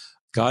 and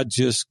God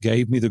just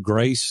gave me the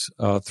grace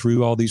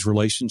through all these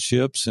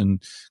relationships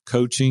and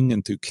coaching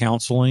and through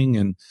counseling.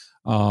 And,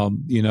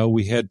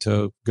 we had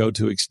to go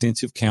to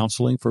extensive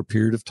counseling for a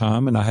period of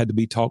time, and I had to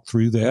be talked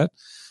through that,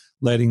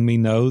 letting me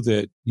know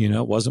that,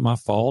 it wasn't my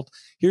fault.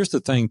 Here's the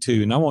thing,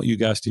 too, and I want you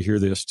guys to hear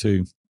this,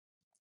 too.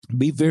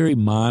 Be very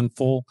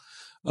mindful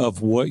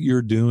of what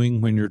you're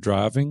doing when you're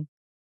driving.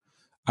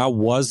 I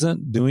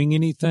wasn't doing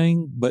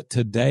anything, but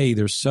today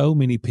there's so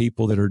many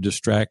people that are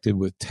distracted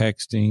with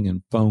texting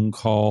and phone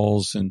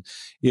calls. And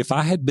if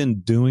I had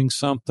been doing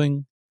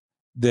something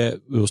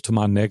that was to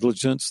my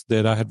negligence,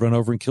 that I had run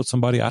over and killed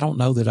somebody, I don't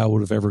know that I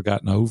would have ever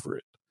gotten over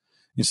it.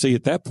 And see,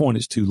 at that point,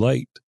 it's too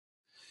late.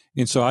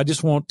 And so I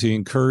just want to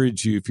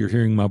encourage you, if you're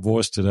hearing my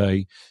voice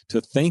today, to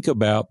think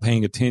about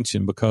paying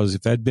attention, because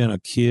if I'd been a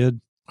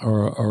kid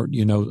or a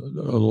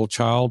little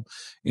child,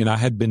 and I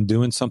had been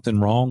doing something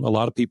wrong, a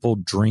lot of people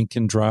drink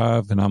and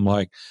drive. And I'm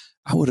like,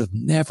 I would have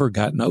never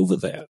gotten over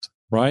that,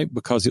 right?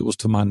 Because it was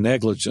to my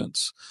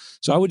negligence.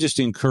 So I would just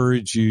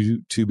encourage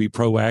you to be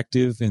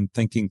proactive in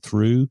thinking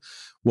through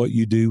what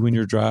you do when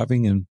you're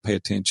driving, and pay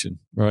attention,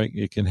 right?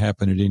 It can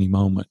happen at any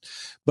moment.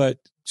 But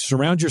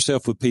surround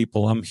yourself with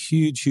people. I'm a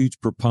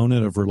huge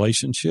proponent of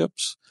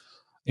relationships.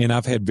 And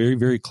I've had very,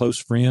 very close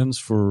friends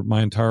for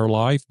my entire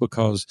life,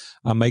 because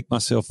I make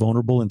myself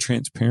vulnerable and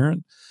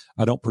transparent.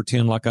 I don't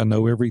pretend like I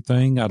know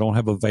everything. I don't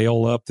have a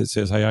veil up that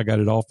says, hey, I got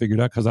it all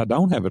figured out, because I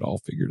don't have it all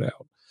figured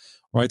out.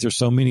 right? There's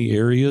so many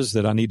areas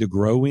that I need to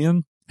grow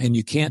in, and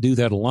you can't do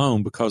that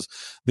alone because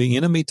the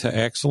enemy to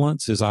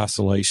excellence is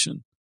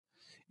isolation.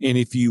 And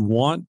if you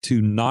want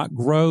to not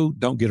grow,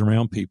 don't get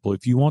around people.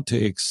 If you want to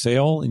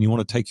excel and you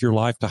want to take your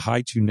life to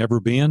heights you've never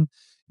been,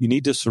 you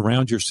need to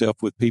surround yourself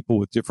with people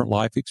with different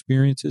life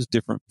experiences,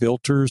 different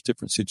filters,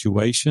 different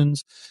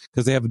situations,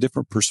 because they have a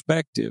different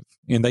perspective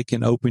and they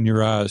can open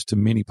your eyes to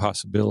many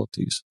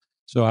possibilities.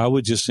 So I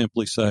would just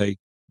simply say,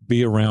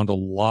 be around a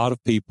lot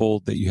of people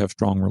that you have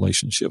strong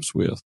relationships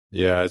with.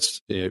 Yeah, it's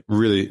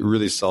really,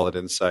 really solid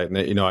insight.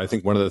 And, I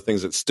think one of the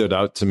things that stood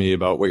out to me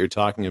about what you're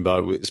talking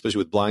about, especially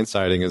with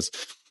blindsiding,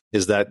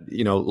 is that,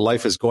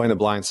 life is going to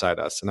blindside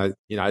us. And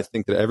I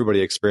think that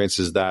everybody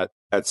experiences that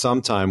at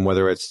some time,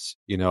 whether it's,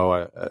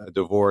 a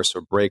divorce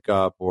or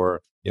breakup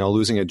or,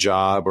 losing a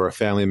job or a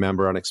family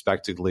member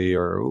unexpectedly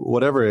or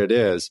whatever it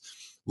is.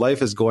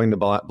 Life is going to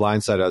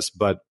blindside us,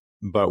 but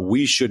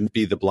we shouldn't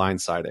be the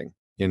blindsiding.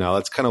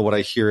 That's kind of what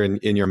I hear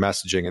in your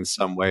messaging in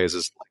some ways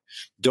is like,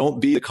 don't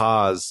be the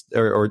cause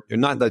or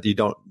not that you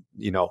don't,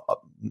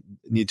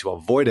 need to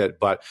avoid it,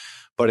 but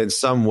in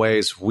some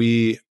ways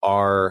we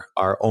are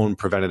our own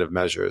preventative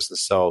measures. And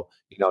so,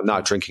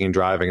 not drinking and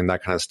driving and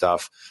that kind of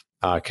stuff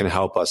can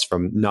help us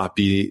from not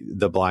be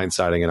the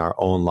blindsiding in our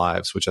own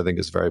lives, which I think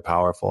is very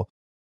powerful.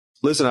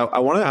 Listen, I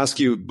want to ask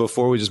you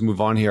before we just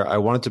move on here, I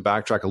wanted to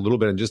backtrack a little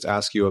bit and just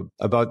ask you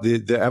about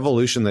the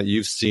evolution that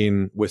you've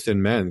seen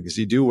within men, because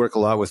you do work a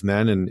lot with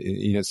men and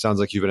it sounds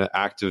like you've been an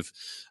active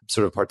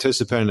sort of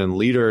participant and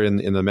leader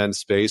in the men's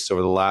space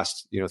over the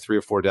last 3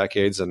 or 4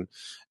 decades. And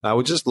I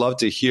would just love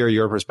to hear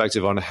your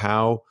perspective on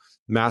how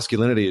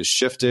masculinity has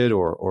shifted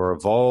or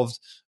evolved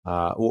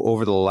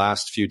over the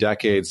last few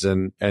decades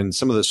and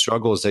some of the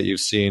struggles that you've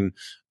seen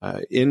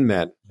in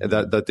men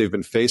that they've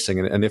been facing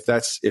and if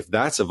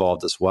that's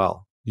evolved as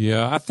well.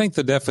 Yeah, I think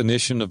the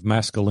definition of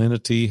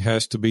masculinity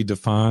has to be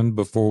defined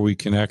before we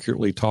can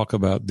accurately talk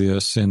about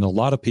this. And a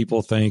lot of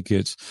people think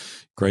it's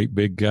great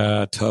big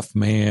guy, tough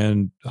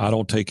man, I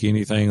don't take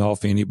anything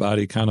off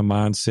anybody kind of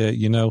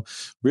mindset.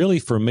 Really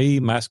for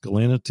me,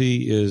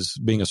 masculinity is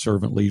being a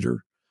servant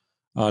leader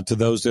to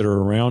those that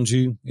are around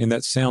you. And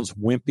that sounds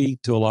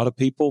wimpy to a lot of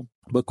people,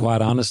 but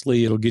quite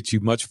honestly, it'll get you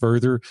much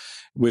further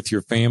with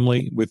your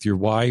family, with your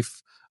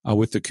wife,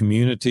 with the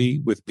community,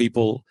 with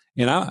people.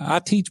 And I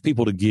teach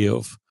people to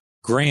give.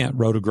 Grant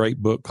wrote a great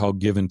book called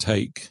Give and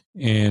Take.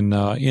 And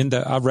in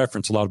that, I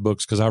reference a lot of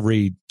books because I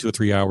read 2 or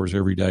 3 hours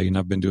every day, and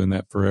I've been doing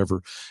that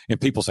forever. And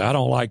people say, I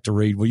don't like to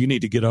read. Well, you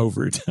need to get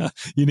over it.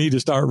 You need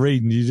to start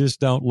reading. You just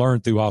don't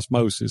learn through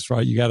osmosis,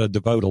 right? You got to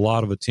devote a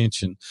lot of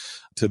attention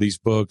to these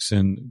books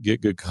and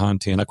get good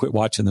content. I quit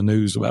watching the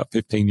news about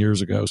 15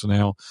 years ago, so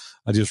now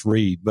I just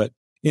read. But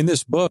in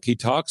this book, he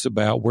talks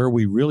about where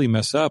we really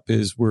mess up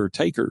is we're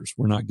takers,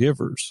 we're not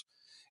givers.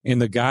 And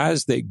the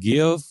guys that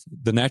give,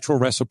 the natural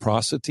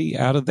reciprocity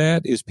out of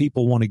that is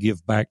people want to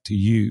give back to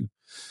you.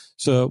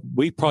 So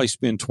we probably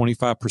spend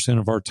 25%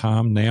 of our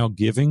time now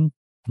giving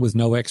with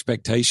no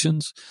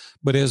expectations.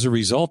 But as a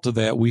result of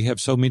that, we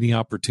have so many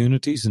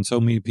opportunities and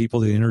so many people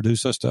that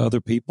introduce us to other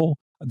people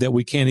that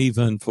we can't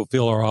even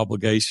fulfill our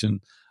obligation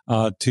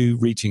to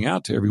reaching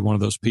out to every one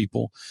of those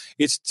people.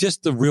 It's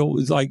just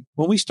like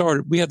when we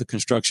started, we had the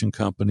construction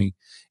company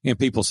and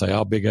people say,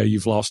 oh, Big A,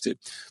 you've lost it.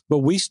 But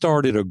we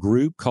started a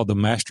group called the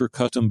Master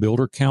Custom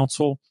Builder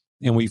Council,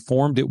 and we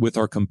formed it with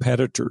our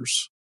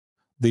competitors.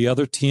 The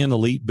other 10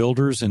 elite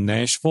builders in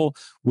Nashville,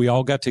 we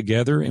all got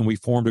together and we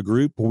formed a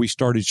group where we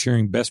started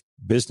sharing best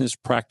business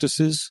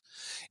practices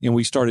and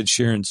we started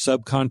sharing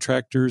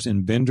subcontractors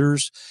and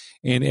vendors.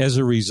 And as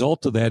a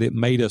result of that, it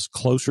made us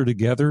closer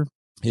together.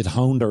 It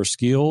honed our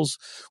skills.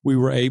 We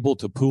were able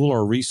to pool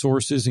our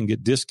resources and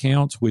get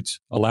discounts, which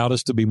allowed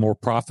us to be more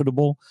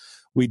profitable.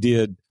 We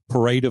did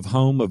parade of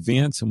home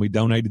events and we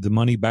donated the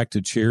money back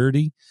to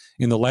charity.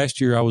 In the last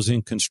year I was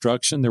in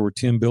construction, there were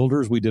 10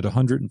 builders. We did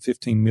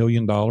 $115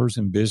 million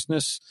in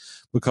business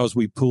because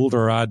we pooled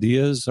our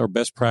ideas, our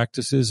best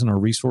practices, and our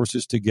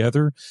resources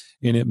together.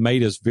 And it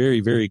made us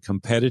very, very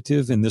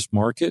competitive in this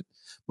market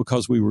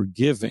because we were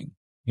giving.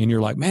 And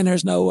you're like, man,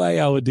 there's no way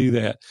I would do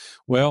that.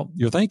 Well,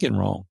 you're thinking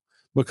wrong.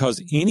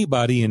 Because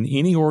anybody in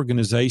any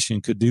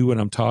organization could do what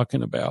I'm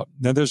talking about.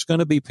 Now, there's going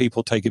to be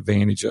people take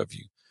advantage of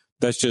you.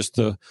 That's just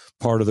the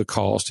part of the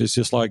cost. It's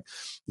just like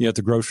at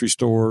the grocery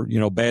store,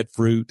 bad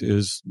fruit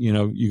is,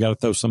 you got to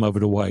throw some of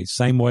it away.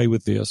 Same way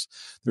with this.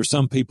 There's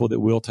some people that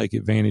will take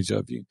advantage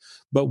of you.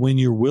 But when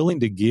you're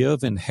willing to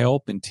give and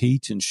help and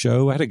teach and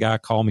show, I had a guy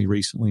call me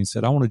recently and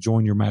said, I want to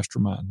join your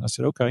mastermind. I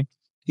said, okay.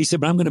 He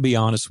said, but I'm going to be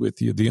honest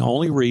with you. The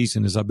only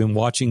reason is I've been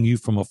watching you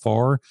from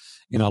afar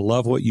and I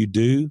love what you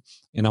do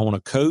and I want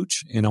to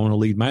coach and I want to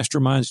lead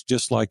masterminds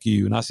just like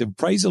you. And I said,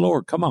 praise the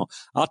Lord. Come on.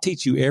 I'll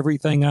teach you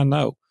everything I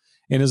know.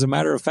 And as a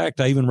matter of fact,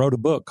 I even wrote a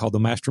book called The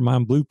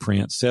Mastermind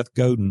Blueprint. Seth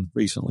Godin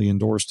recently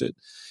endorsed it.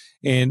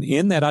 And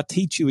in that, I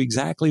teach you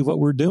exactly what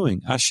we're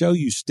doing. I show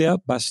you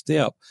step by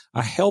step.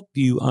 I help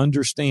you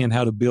understand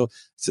how to build.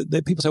 So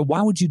that people say,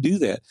 why would you do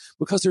that?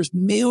 Because there's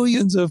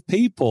millions of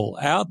people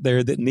out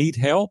there that need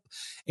help.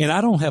 And I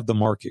don't have the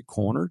market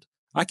cornered.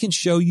 I can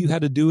show you how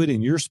to do it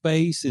in your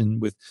space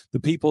and with the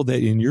people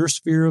that in your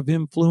sphere of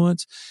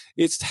influence.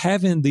 It's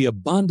having the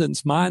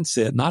abundance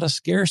mindset, not a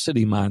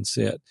scarcity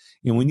mindset.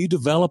 And when you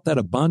develop that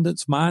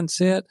abundance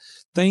mindset,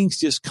 things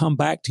just come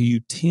back to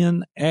you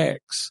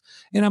 10x.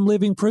 And I'm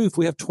living proof.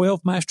 We have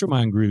 12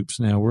 mastermind groups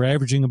now. We're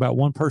averaging about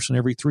one person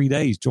every 3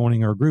 days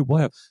joining our group. We'll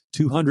have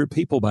 200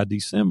 people by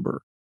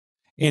December.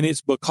 And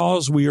it's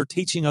because we are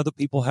teaching other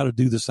people how to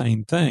do the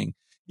same thing.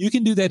 You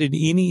can do that in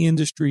any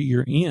industry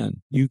you're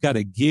in. You've got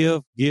to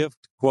give, to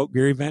quote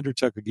Gary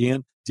Vaynerchuk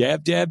again,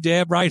 jab, jab,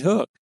 jab, right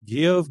hook.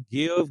 Give,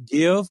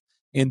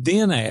 and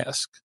then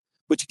ask.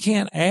 But you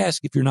can't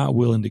ask if you're not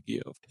willing to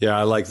give. Yeah,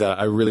 I like that.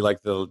 I really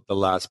like the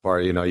last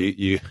part. You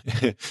you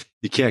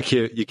can't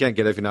get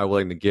if you're not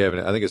willing to give.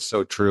 And I think it's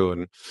so true.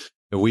 And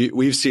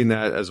we've seen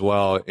that as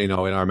well, in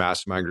our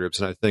mastermind groups.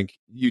 And I think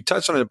you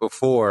touched on it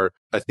before.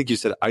 I think you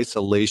said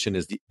isolation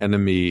is the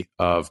enemy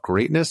of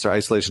greatness, or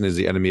isolation is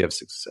the enemy of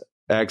success.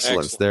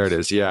 Excellence. There it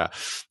is. Yeah.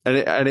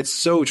 And it's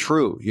so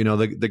true.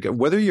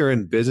 Whether you're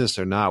in business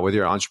or not, whether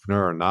you're an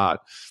entrepreneur or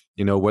not,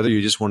 whether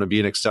you just want to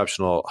be an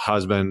exceptional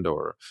husband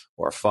or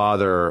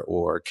father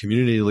or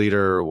community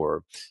leader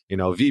or,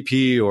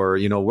 VP or,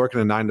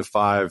 working a 9 to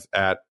 5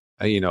 at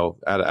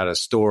a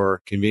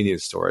store,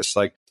 convenience store. It's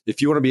like,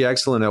 if you want to be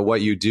excellent at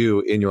what you do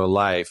in your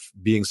life,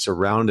 being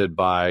surrounded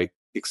by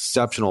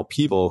exceptional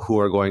people who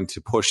are going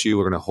to push you,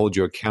 who are going to hold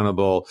you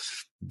accountable,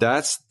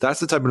 that's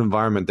the type of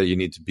environment that you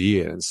need to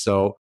be in. And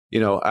so,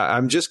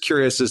 I'm just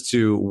curious as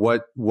to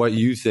what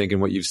you think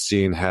and what you've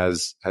seen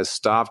has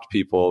stopped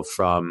people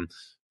from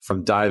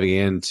diving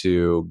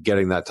into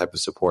getting that type of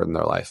support in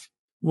their life.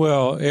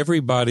 Well,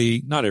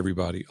 not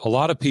everybody, a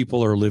lot of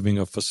people are living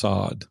a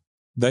facade.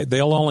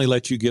 They'll only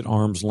let you get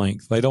arm's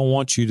length. They don't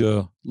want you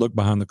to look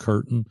behind the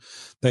curtain.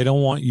 They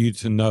don't want you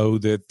to know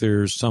that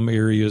there's some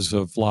areas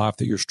of life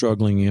that you're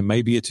struggling in.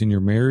 Maybe it's in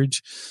your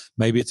marriage.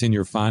 Maybe it's in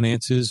your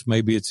finances.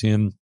 Maybe it's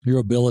in your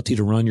ability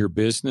to run your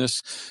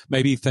business.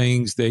 Maybe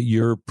things that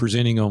you're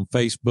presenting on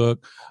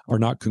Facebook are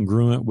not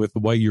congruent with the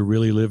way you're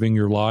really living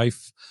your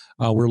life.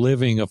 We're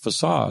living a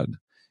facade.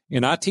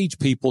 And I teach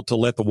people to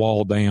let the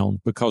wall down,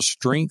 because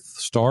strength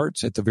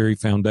starts at the very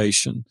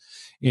foundation.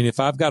 And if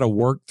I've got to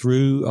work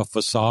through a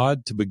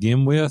facade to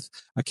begin with,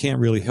 I can't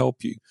really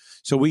help you.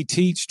 So we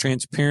teach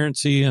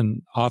transparency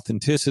and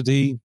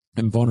authenticity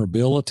and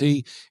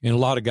vulnerability. And a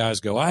lot of guys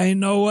go, I ain't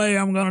no way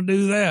I'm going to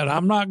do that.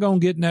 I'm not going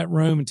to get in that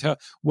room and tell,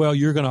 well,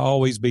 you're going to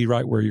always be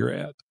right where you're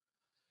at.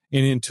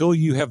 And until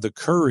you have the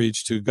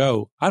courage to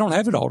go, I don't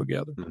have it all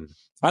together. Mm-hmm.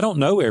 I don't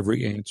know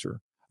every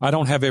answer. I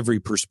don't have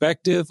every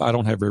perspective. I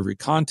don't have every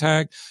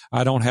contact.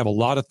 I don't have a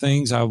lot of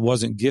things. I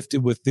wasn't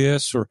gifted with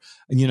this, or,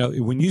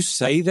 when you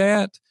say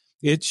that,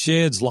 it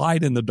sheds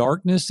light in the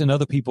darkness and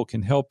other people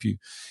can help you.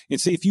 And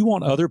see, if you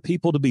want other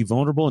people to be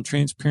vulnerable and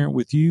transparent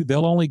with you,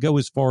 they'll only go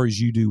as far as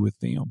you do with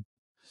them.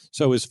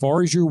 So as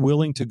far as you're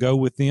willing to go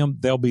with them,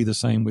 they'll be the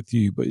same with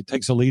you. But it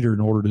takes a leader in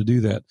order to do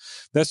that.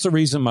 That's the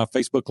reason my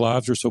Facebook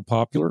Lives are so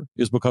popular,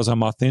 is because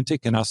I'm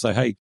authentic and I say,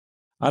 hey,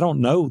 I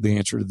don't know the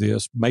answer to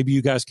this. Maybe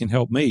you guys can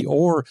help me,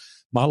 or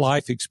my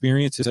life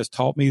experiences has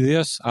taught me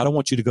this. I don't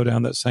want you to go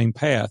down that same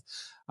path.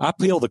 I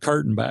peel the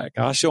curtain back.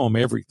 I show them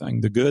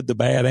everything, the good, the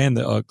bad, and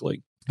the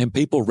ugly. And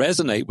people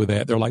resonate with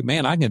that. They're like,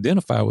 man, I can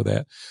identify with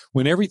that.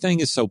 When everything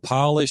is so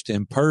polished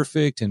and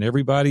perfect and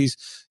everybody's,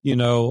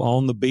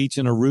 on the beach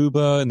in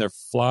Aruba and they're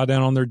fly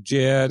down on their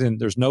jet and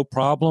there's no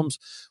problems.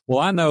 Well,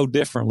 I know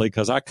differently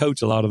because I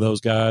coach a lot of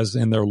those guys,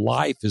 and their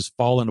life is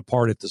falling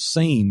apart at the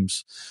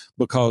seams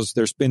because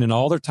they're spending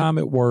all their time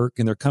at work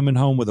and they're coming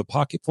home with a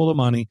pocket full of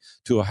money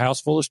to a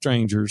house full of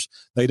strangers.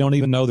 They don't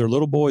even know their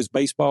little boy's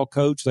baseball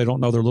coach. They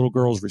don't know their little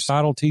girl's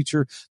recital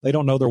teacher. They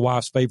don't know their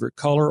wife's favorite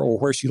color or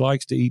where she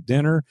likes to eat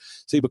dinner.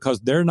 See,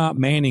 because they're not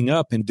manning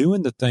up and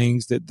doing the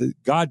things that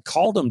God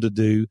called them to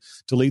do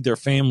to lead their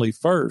family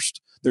first.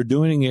 They're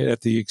doing it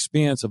at the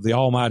expense of the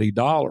almighty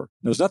dollar.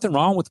 There's nothing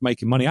wrong with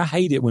making money. I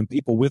hate it when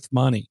people with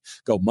money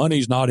go,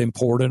 money's not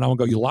important. I'm going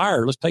to go, you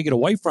liar. Let's take it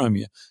away from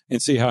you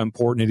and see how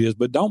important it is.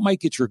 But don't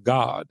make it your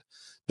God.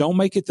 Don't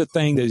make it the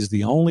thing that is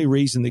the only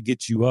reason that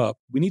gets you up.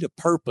 We need a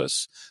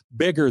purpose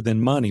bigger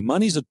than money.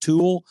 Money's a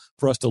tool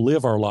for us to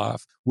live our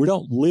life. We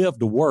don't live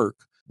to work.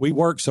 We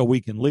work so we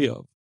can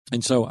live.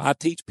 And so I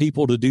teach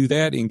people to do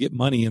that and get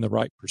money in the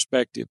right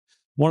perspective.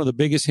 One of the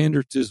biggest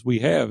hindrances we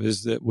have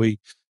is that we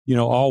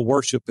all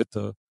worship at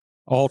the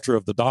altar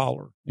of the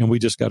dollar, and we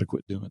just got to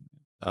quit doing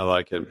that. I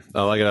like it.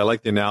 I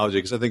like the analogy,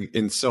 because I think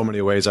in so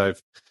many ways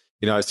I've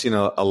seen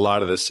a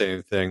lot of the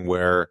same thing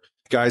where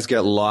guys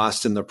get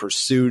lost in the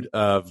pursuit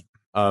of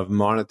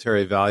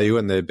monetary value,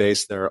 and they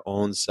base their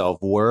own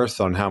self-worth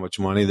on how much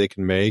money they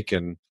can make.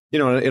 And,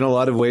 in a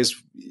lot of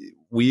ways,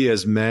 we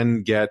as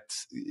men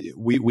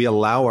we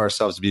allow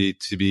ourselves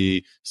to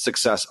be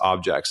success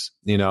objects,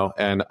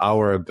 and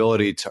our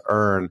ability to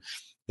earn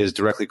is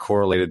directly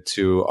correlated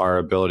to our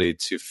ability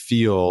to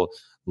feel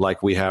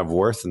like we have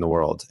worth in the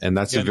world. And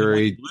that's when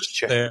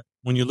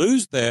you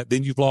lose that,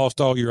 then you've lost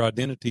all your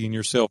identity and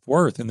your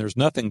self-worth, and there's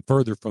nothing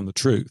further from the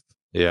truth.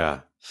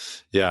 Yeah.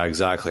 Yeah,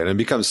 exactly. And it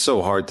becomes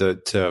so hard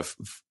to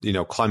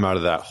climb out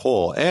of that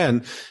hole.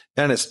 And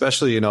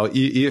especially,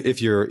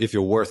 if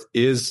your worth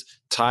is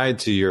tied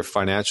to your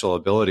financial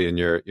ability and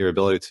your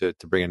ability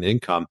to bring in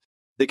income,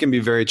 it can be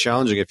very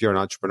challenging if you're an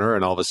entrepreneur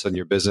and all of a sudden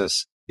your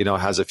business,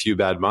 has a few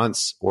bad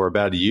months or a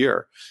bad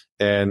year.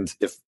 And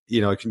if,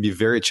 it can be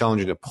very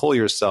challenging to pull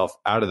yourself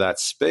out of that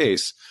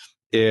space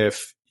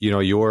if,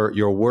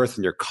 your worth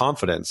and your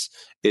confidence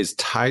is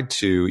tied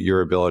to your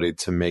ability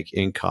to make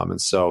income.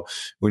 And so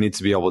we need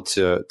to be able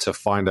to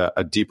find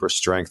a deeper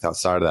strength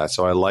outside of that.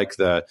 So I like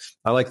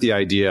the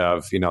idea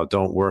of,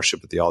 don't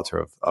worship at the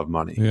altar of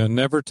money. Yeah.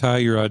 Never tie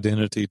your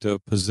identity to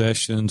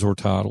possessions or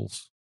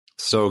titles.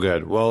 So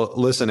good. Well,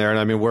 listen, Aaron,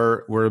 I mean,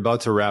 we're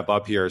about to wrap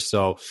up here.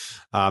 So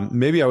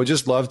maybe I would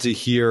just love to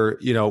hear,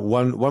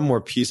 one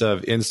more piece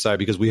of insight,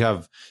 because we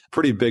have a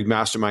pretty big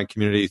mastermind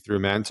community through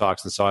Man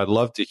Talks. And so I'd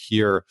love to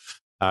hear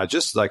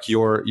just like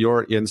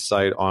your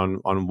insight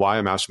on why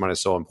a mastermind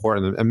is so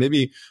important, and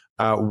maybe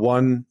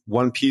one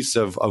piece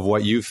of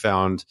what you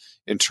found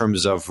in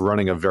terms of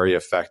running a very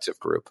effective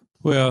group.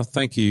 Well,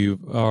 thank you.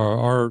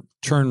 Our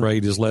churn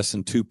rate is less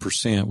than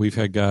 2%. We've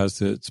had guys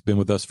that's been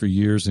with us for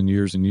years and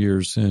years and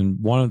years. And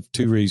one of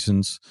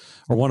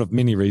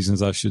many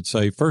reasons, I should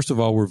say. First of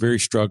all, we're very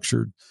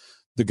structured.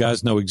 The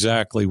guys know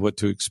exactly what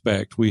to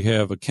expect. We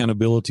have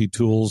accountability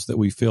tools that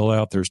we fill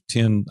out. There's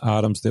 10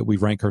 items that we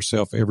rank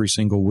ourselves every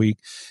single week.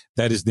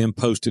 That is then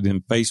posted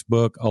in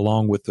Facebook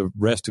along with the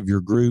rest of your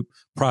group,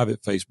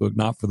 private Facebook,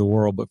 not for the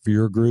world, but for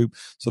your group.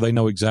 So they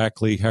know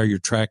exactly how you're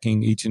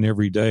tracking each and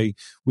every day.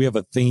 We have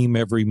a theme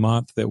every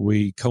month that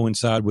we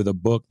coincide with a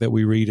book that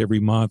we read every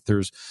month.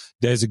 There's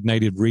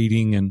designated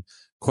reading and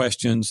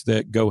questions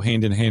that go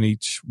hand in hand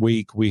each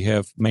week. We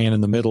have Man in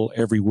the Middle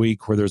every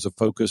week where there's a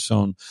focus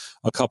on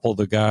a couple of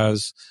the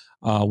guys.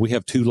 We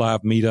have 2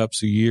 live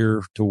meetups a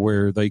year to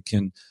where they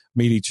can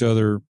meet each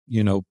other,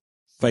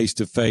 face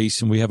to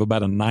face. And we have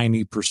about a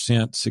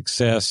 90%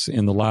 success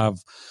in the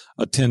live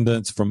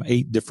attendance from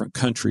 8 different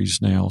countries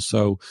now.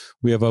 So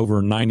we have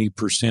over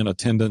 90%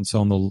 attendance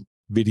on the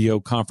video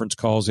conference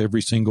calls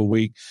every single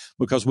week,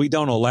 because we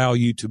don't allow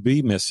you to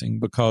be missing,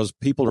 because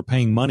people are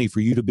paying money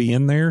for you to be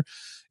in there.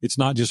 It's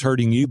not just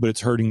hurting you, but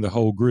it's hurting the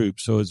whole group.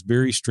 So it's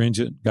very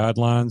stringent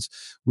guidelines.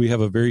 We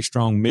have a very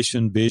strong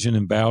mission, vision,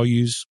 and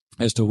values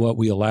as to what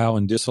we allow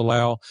and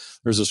disallow.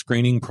 There's a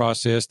screening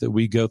process that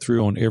we go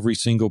through on every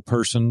single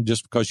person.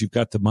 Just because you've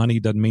got the money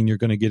doesn't mean you're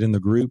going to get in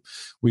the group.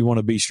 We want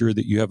to be sure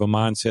that you have a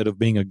mindset of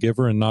being a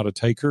giver and not a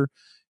taker.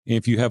 And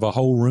if you have a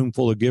whole room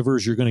full of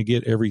givers, you're going to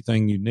get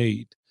everything you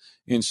need.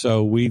 And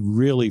so we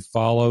really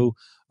follow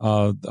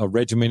a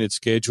regimented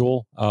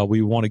schedule.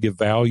 We want to give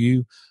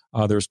value.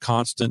 There's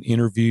constant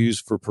interviews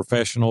for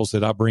professionals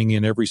that I bring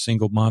in every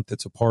single month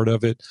that's a part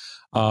of it.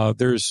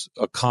 There's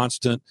a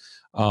constant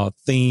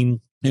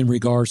theme in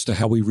regards to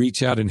how we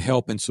reach out and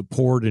help and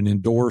support and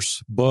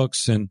endorse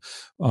books and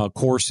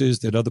courses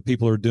that other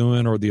people are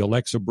doing, or the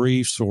Alexa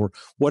briefs, or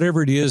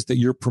whatever it is that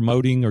you're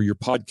promoting, or your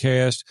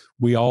podcast.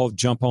 We all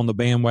jump on the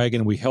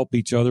bandwagon and we help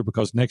each other,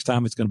 because next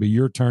time it's going to be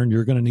your turn.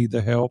 You're going to need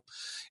the help.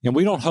 And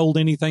we don't hold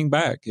anything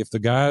back. If the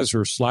guys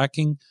are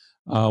slacking,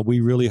 we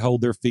really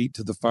hold their feet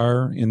to the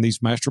fire in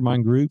these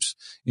mastermind groups,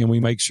 and we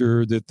make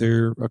sure that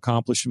they're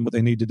accomplishing what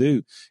they need to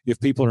do. If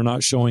people are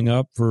not showing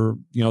up for,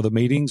 the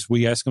meetings,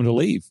 we ask them to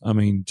leave. I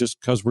mean, just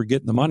because we're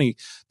getting the money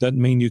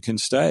doesn't mean you can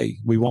stay.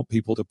 We want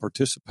people to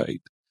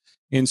participate.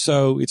 And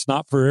so it's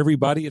not for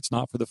everybody. It's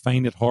not for the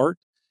faint at heart.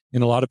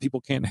 And a lot of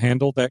people can't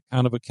handle that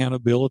kind of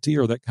accountability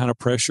or that kind of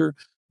pressure.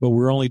 But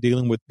we're only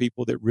dealing with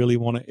people that really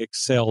want to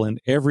excel in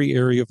every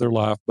area of their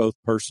life, both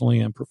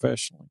personally and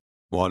professionally.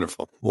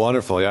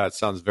 Wonderful. Yeah, it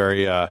sounds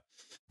very,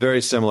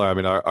 very similar. I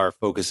mean, our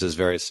focus is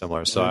very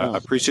similar. So I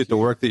appreciate the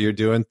work that you're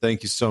doing.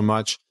 Thank you so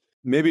much.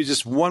 Maybe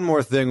just one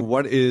more thing.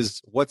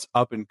 What's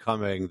up and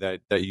coming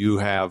that you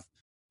have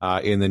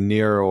in the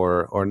near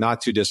or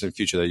not too distant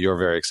future that you're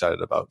very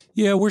excited about?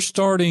 Yeah, we're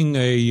starting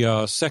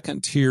a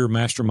second tier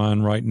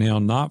mastermind right now,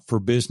 not for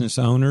business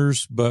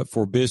owners, but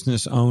for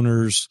business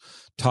owners,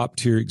 top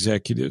tier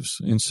executives.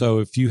 And so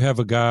if you have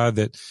a guy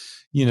that,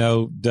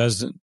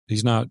 doesn't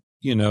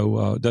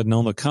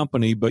own the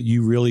company, but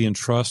you really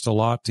entrust a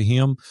lot to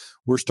him,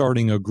 we're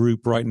starting a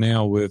group right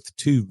now with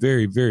 2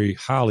 very, very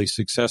highly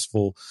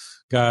successful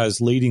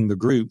guys leading the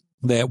group,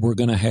 that we're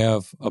going to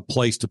have a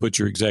place to put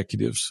your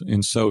executives.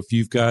 And so if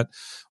you've got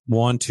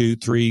 1, 2,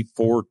 3,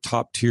 4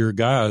 top tier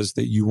guys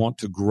that you want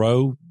to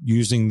grow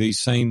using these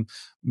same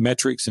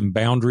metrics and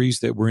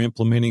boundaries that we're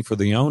implementing for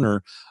the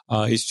owner,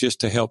 it's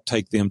just to help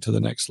take them to the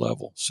next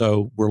level.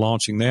 So we're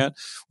launching that.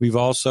 We've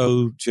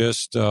also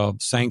just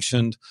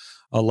sanctioned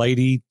a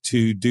lady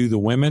to do the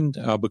women,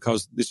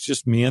 because it's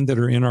just men that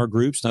are in our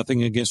groups.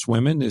 Nothing against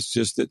women. It's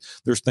just that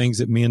there's things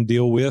that men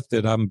deal with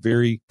that I'm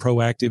very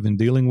proactive in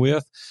dealing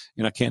with.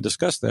 And I can't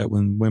discuss that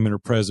when women are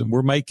present.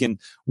 We're making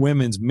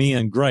women's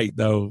men great,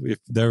 though, if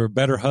they're a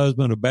better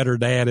husband, a better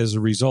dad as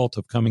a result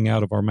of coming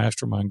out of our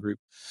mastermind group.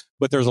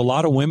 But there's a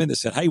lot of women that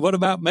said, hey, what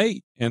about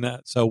me?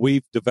 And so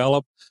we've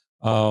developed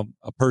a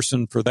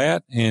person for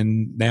that.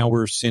 And now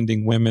we're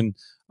sending women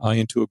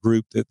into a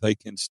group that they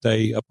can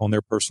stay up on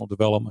their personal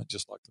development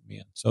just like the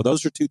men. So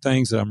those are two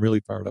things that I'm really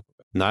fired up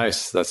about.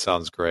 Nice. That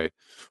sounds great.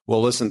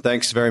 Well, listen,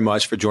 thanks very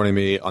much for joining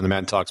me on the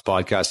Man Talks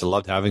podcast. I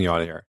loved having you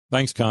on here.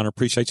 Thanks, Connor.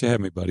 Appreciate you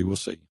having me, buddy. We'll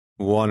see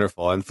you.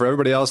 Wonderful. And for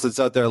everybody else that's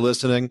out there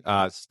listening,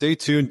 stay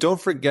tuned.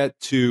 Don't forget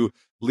to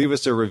leave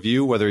us a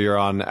review, whether you're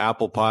on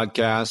Apple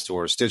Podcast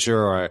or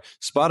Stitcher or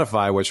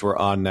Spotify, which we're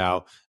on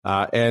now.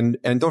 And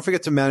don't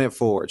forget to man it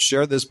forward.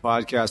 Share this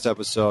podcast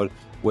episode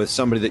with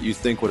somebody that you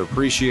think would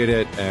appreciate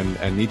it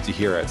and need to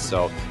hear it.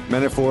 So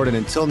man it forward. And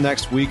until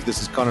next week,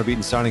 this is Connor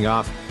Beaton signing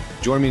off.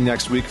 Join me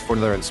next week for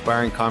another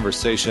inspiring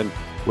conversation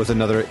with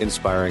another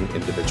inspiring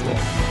individual.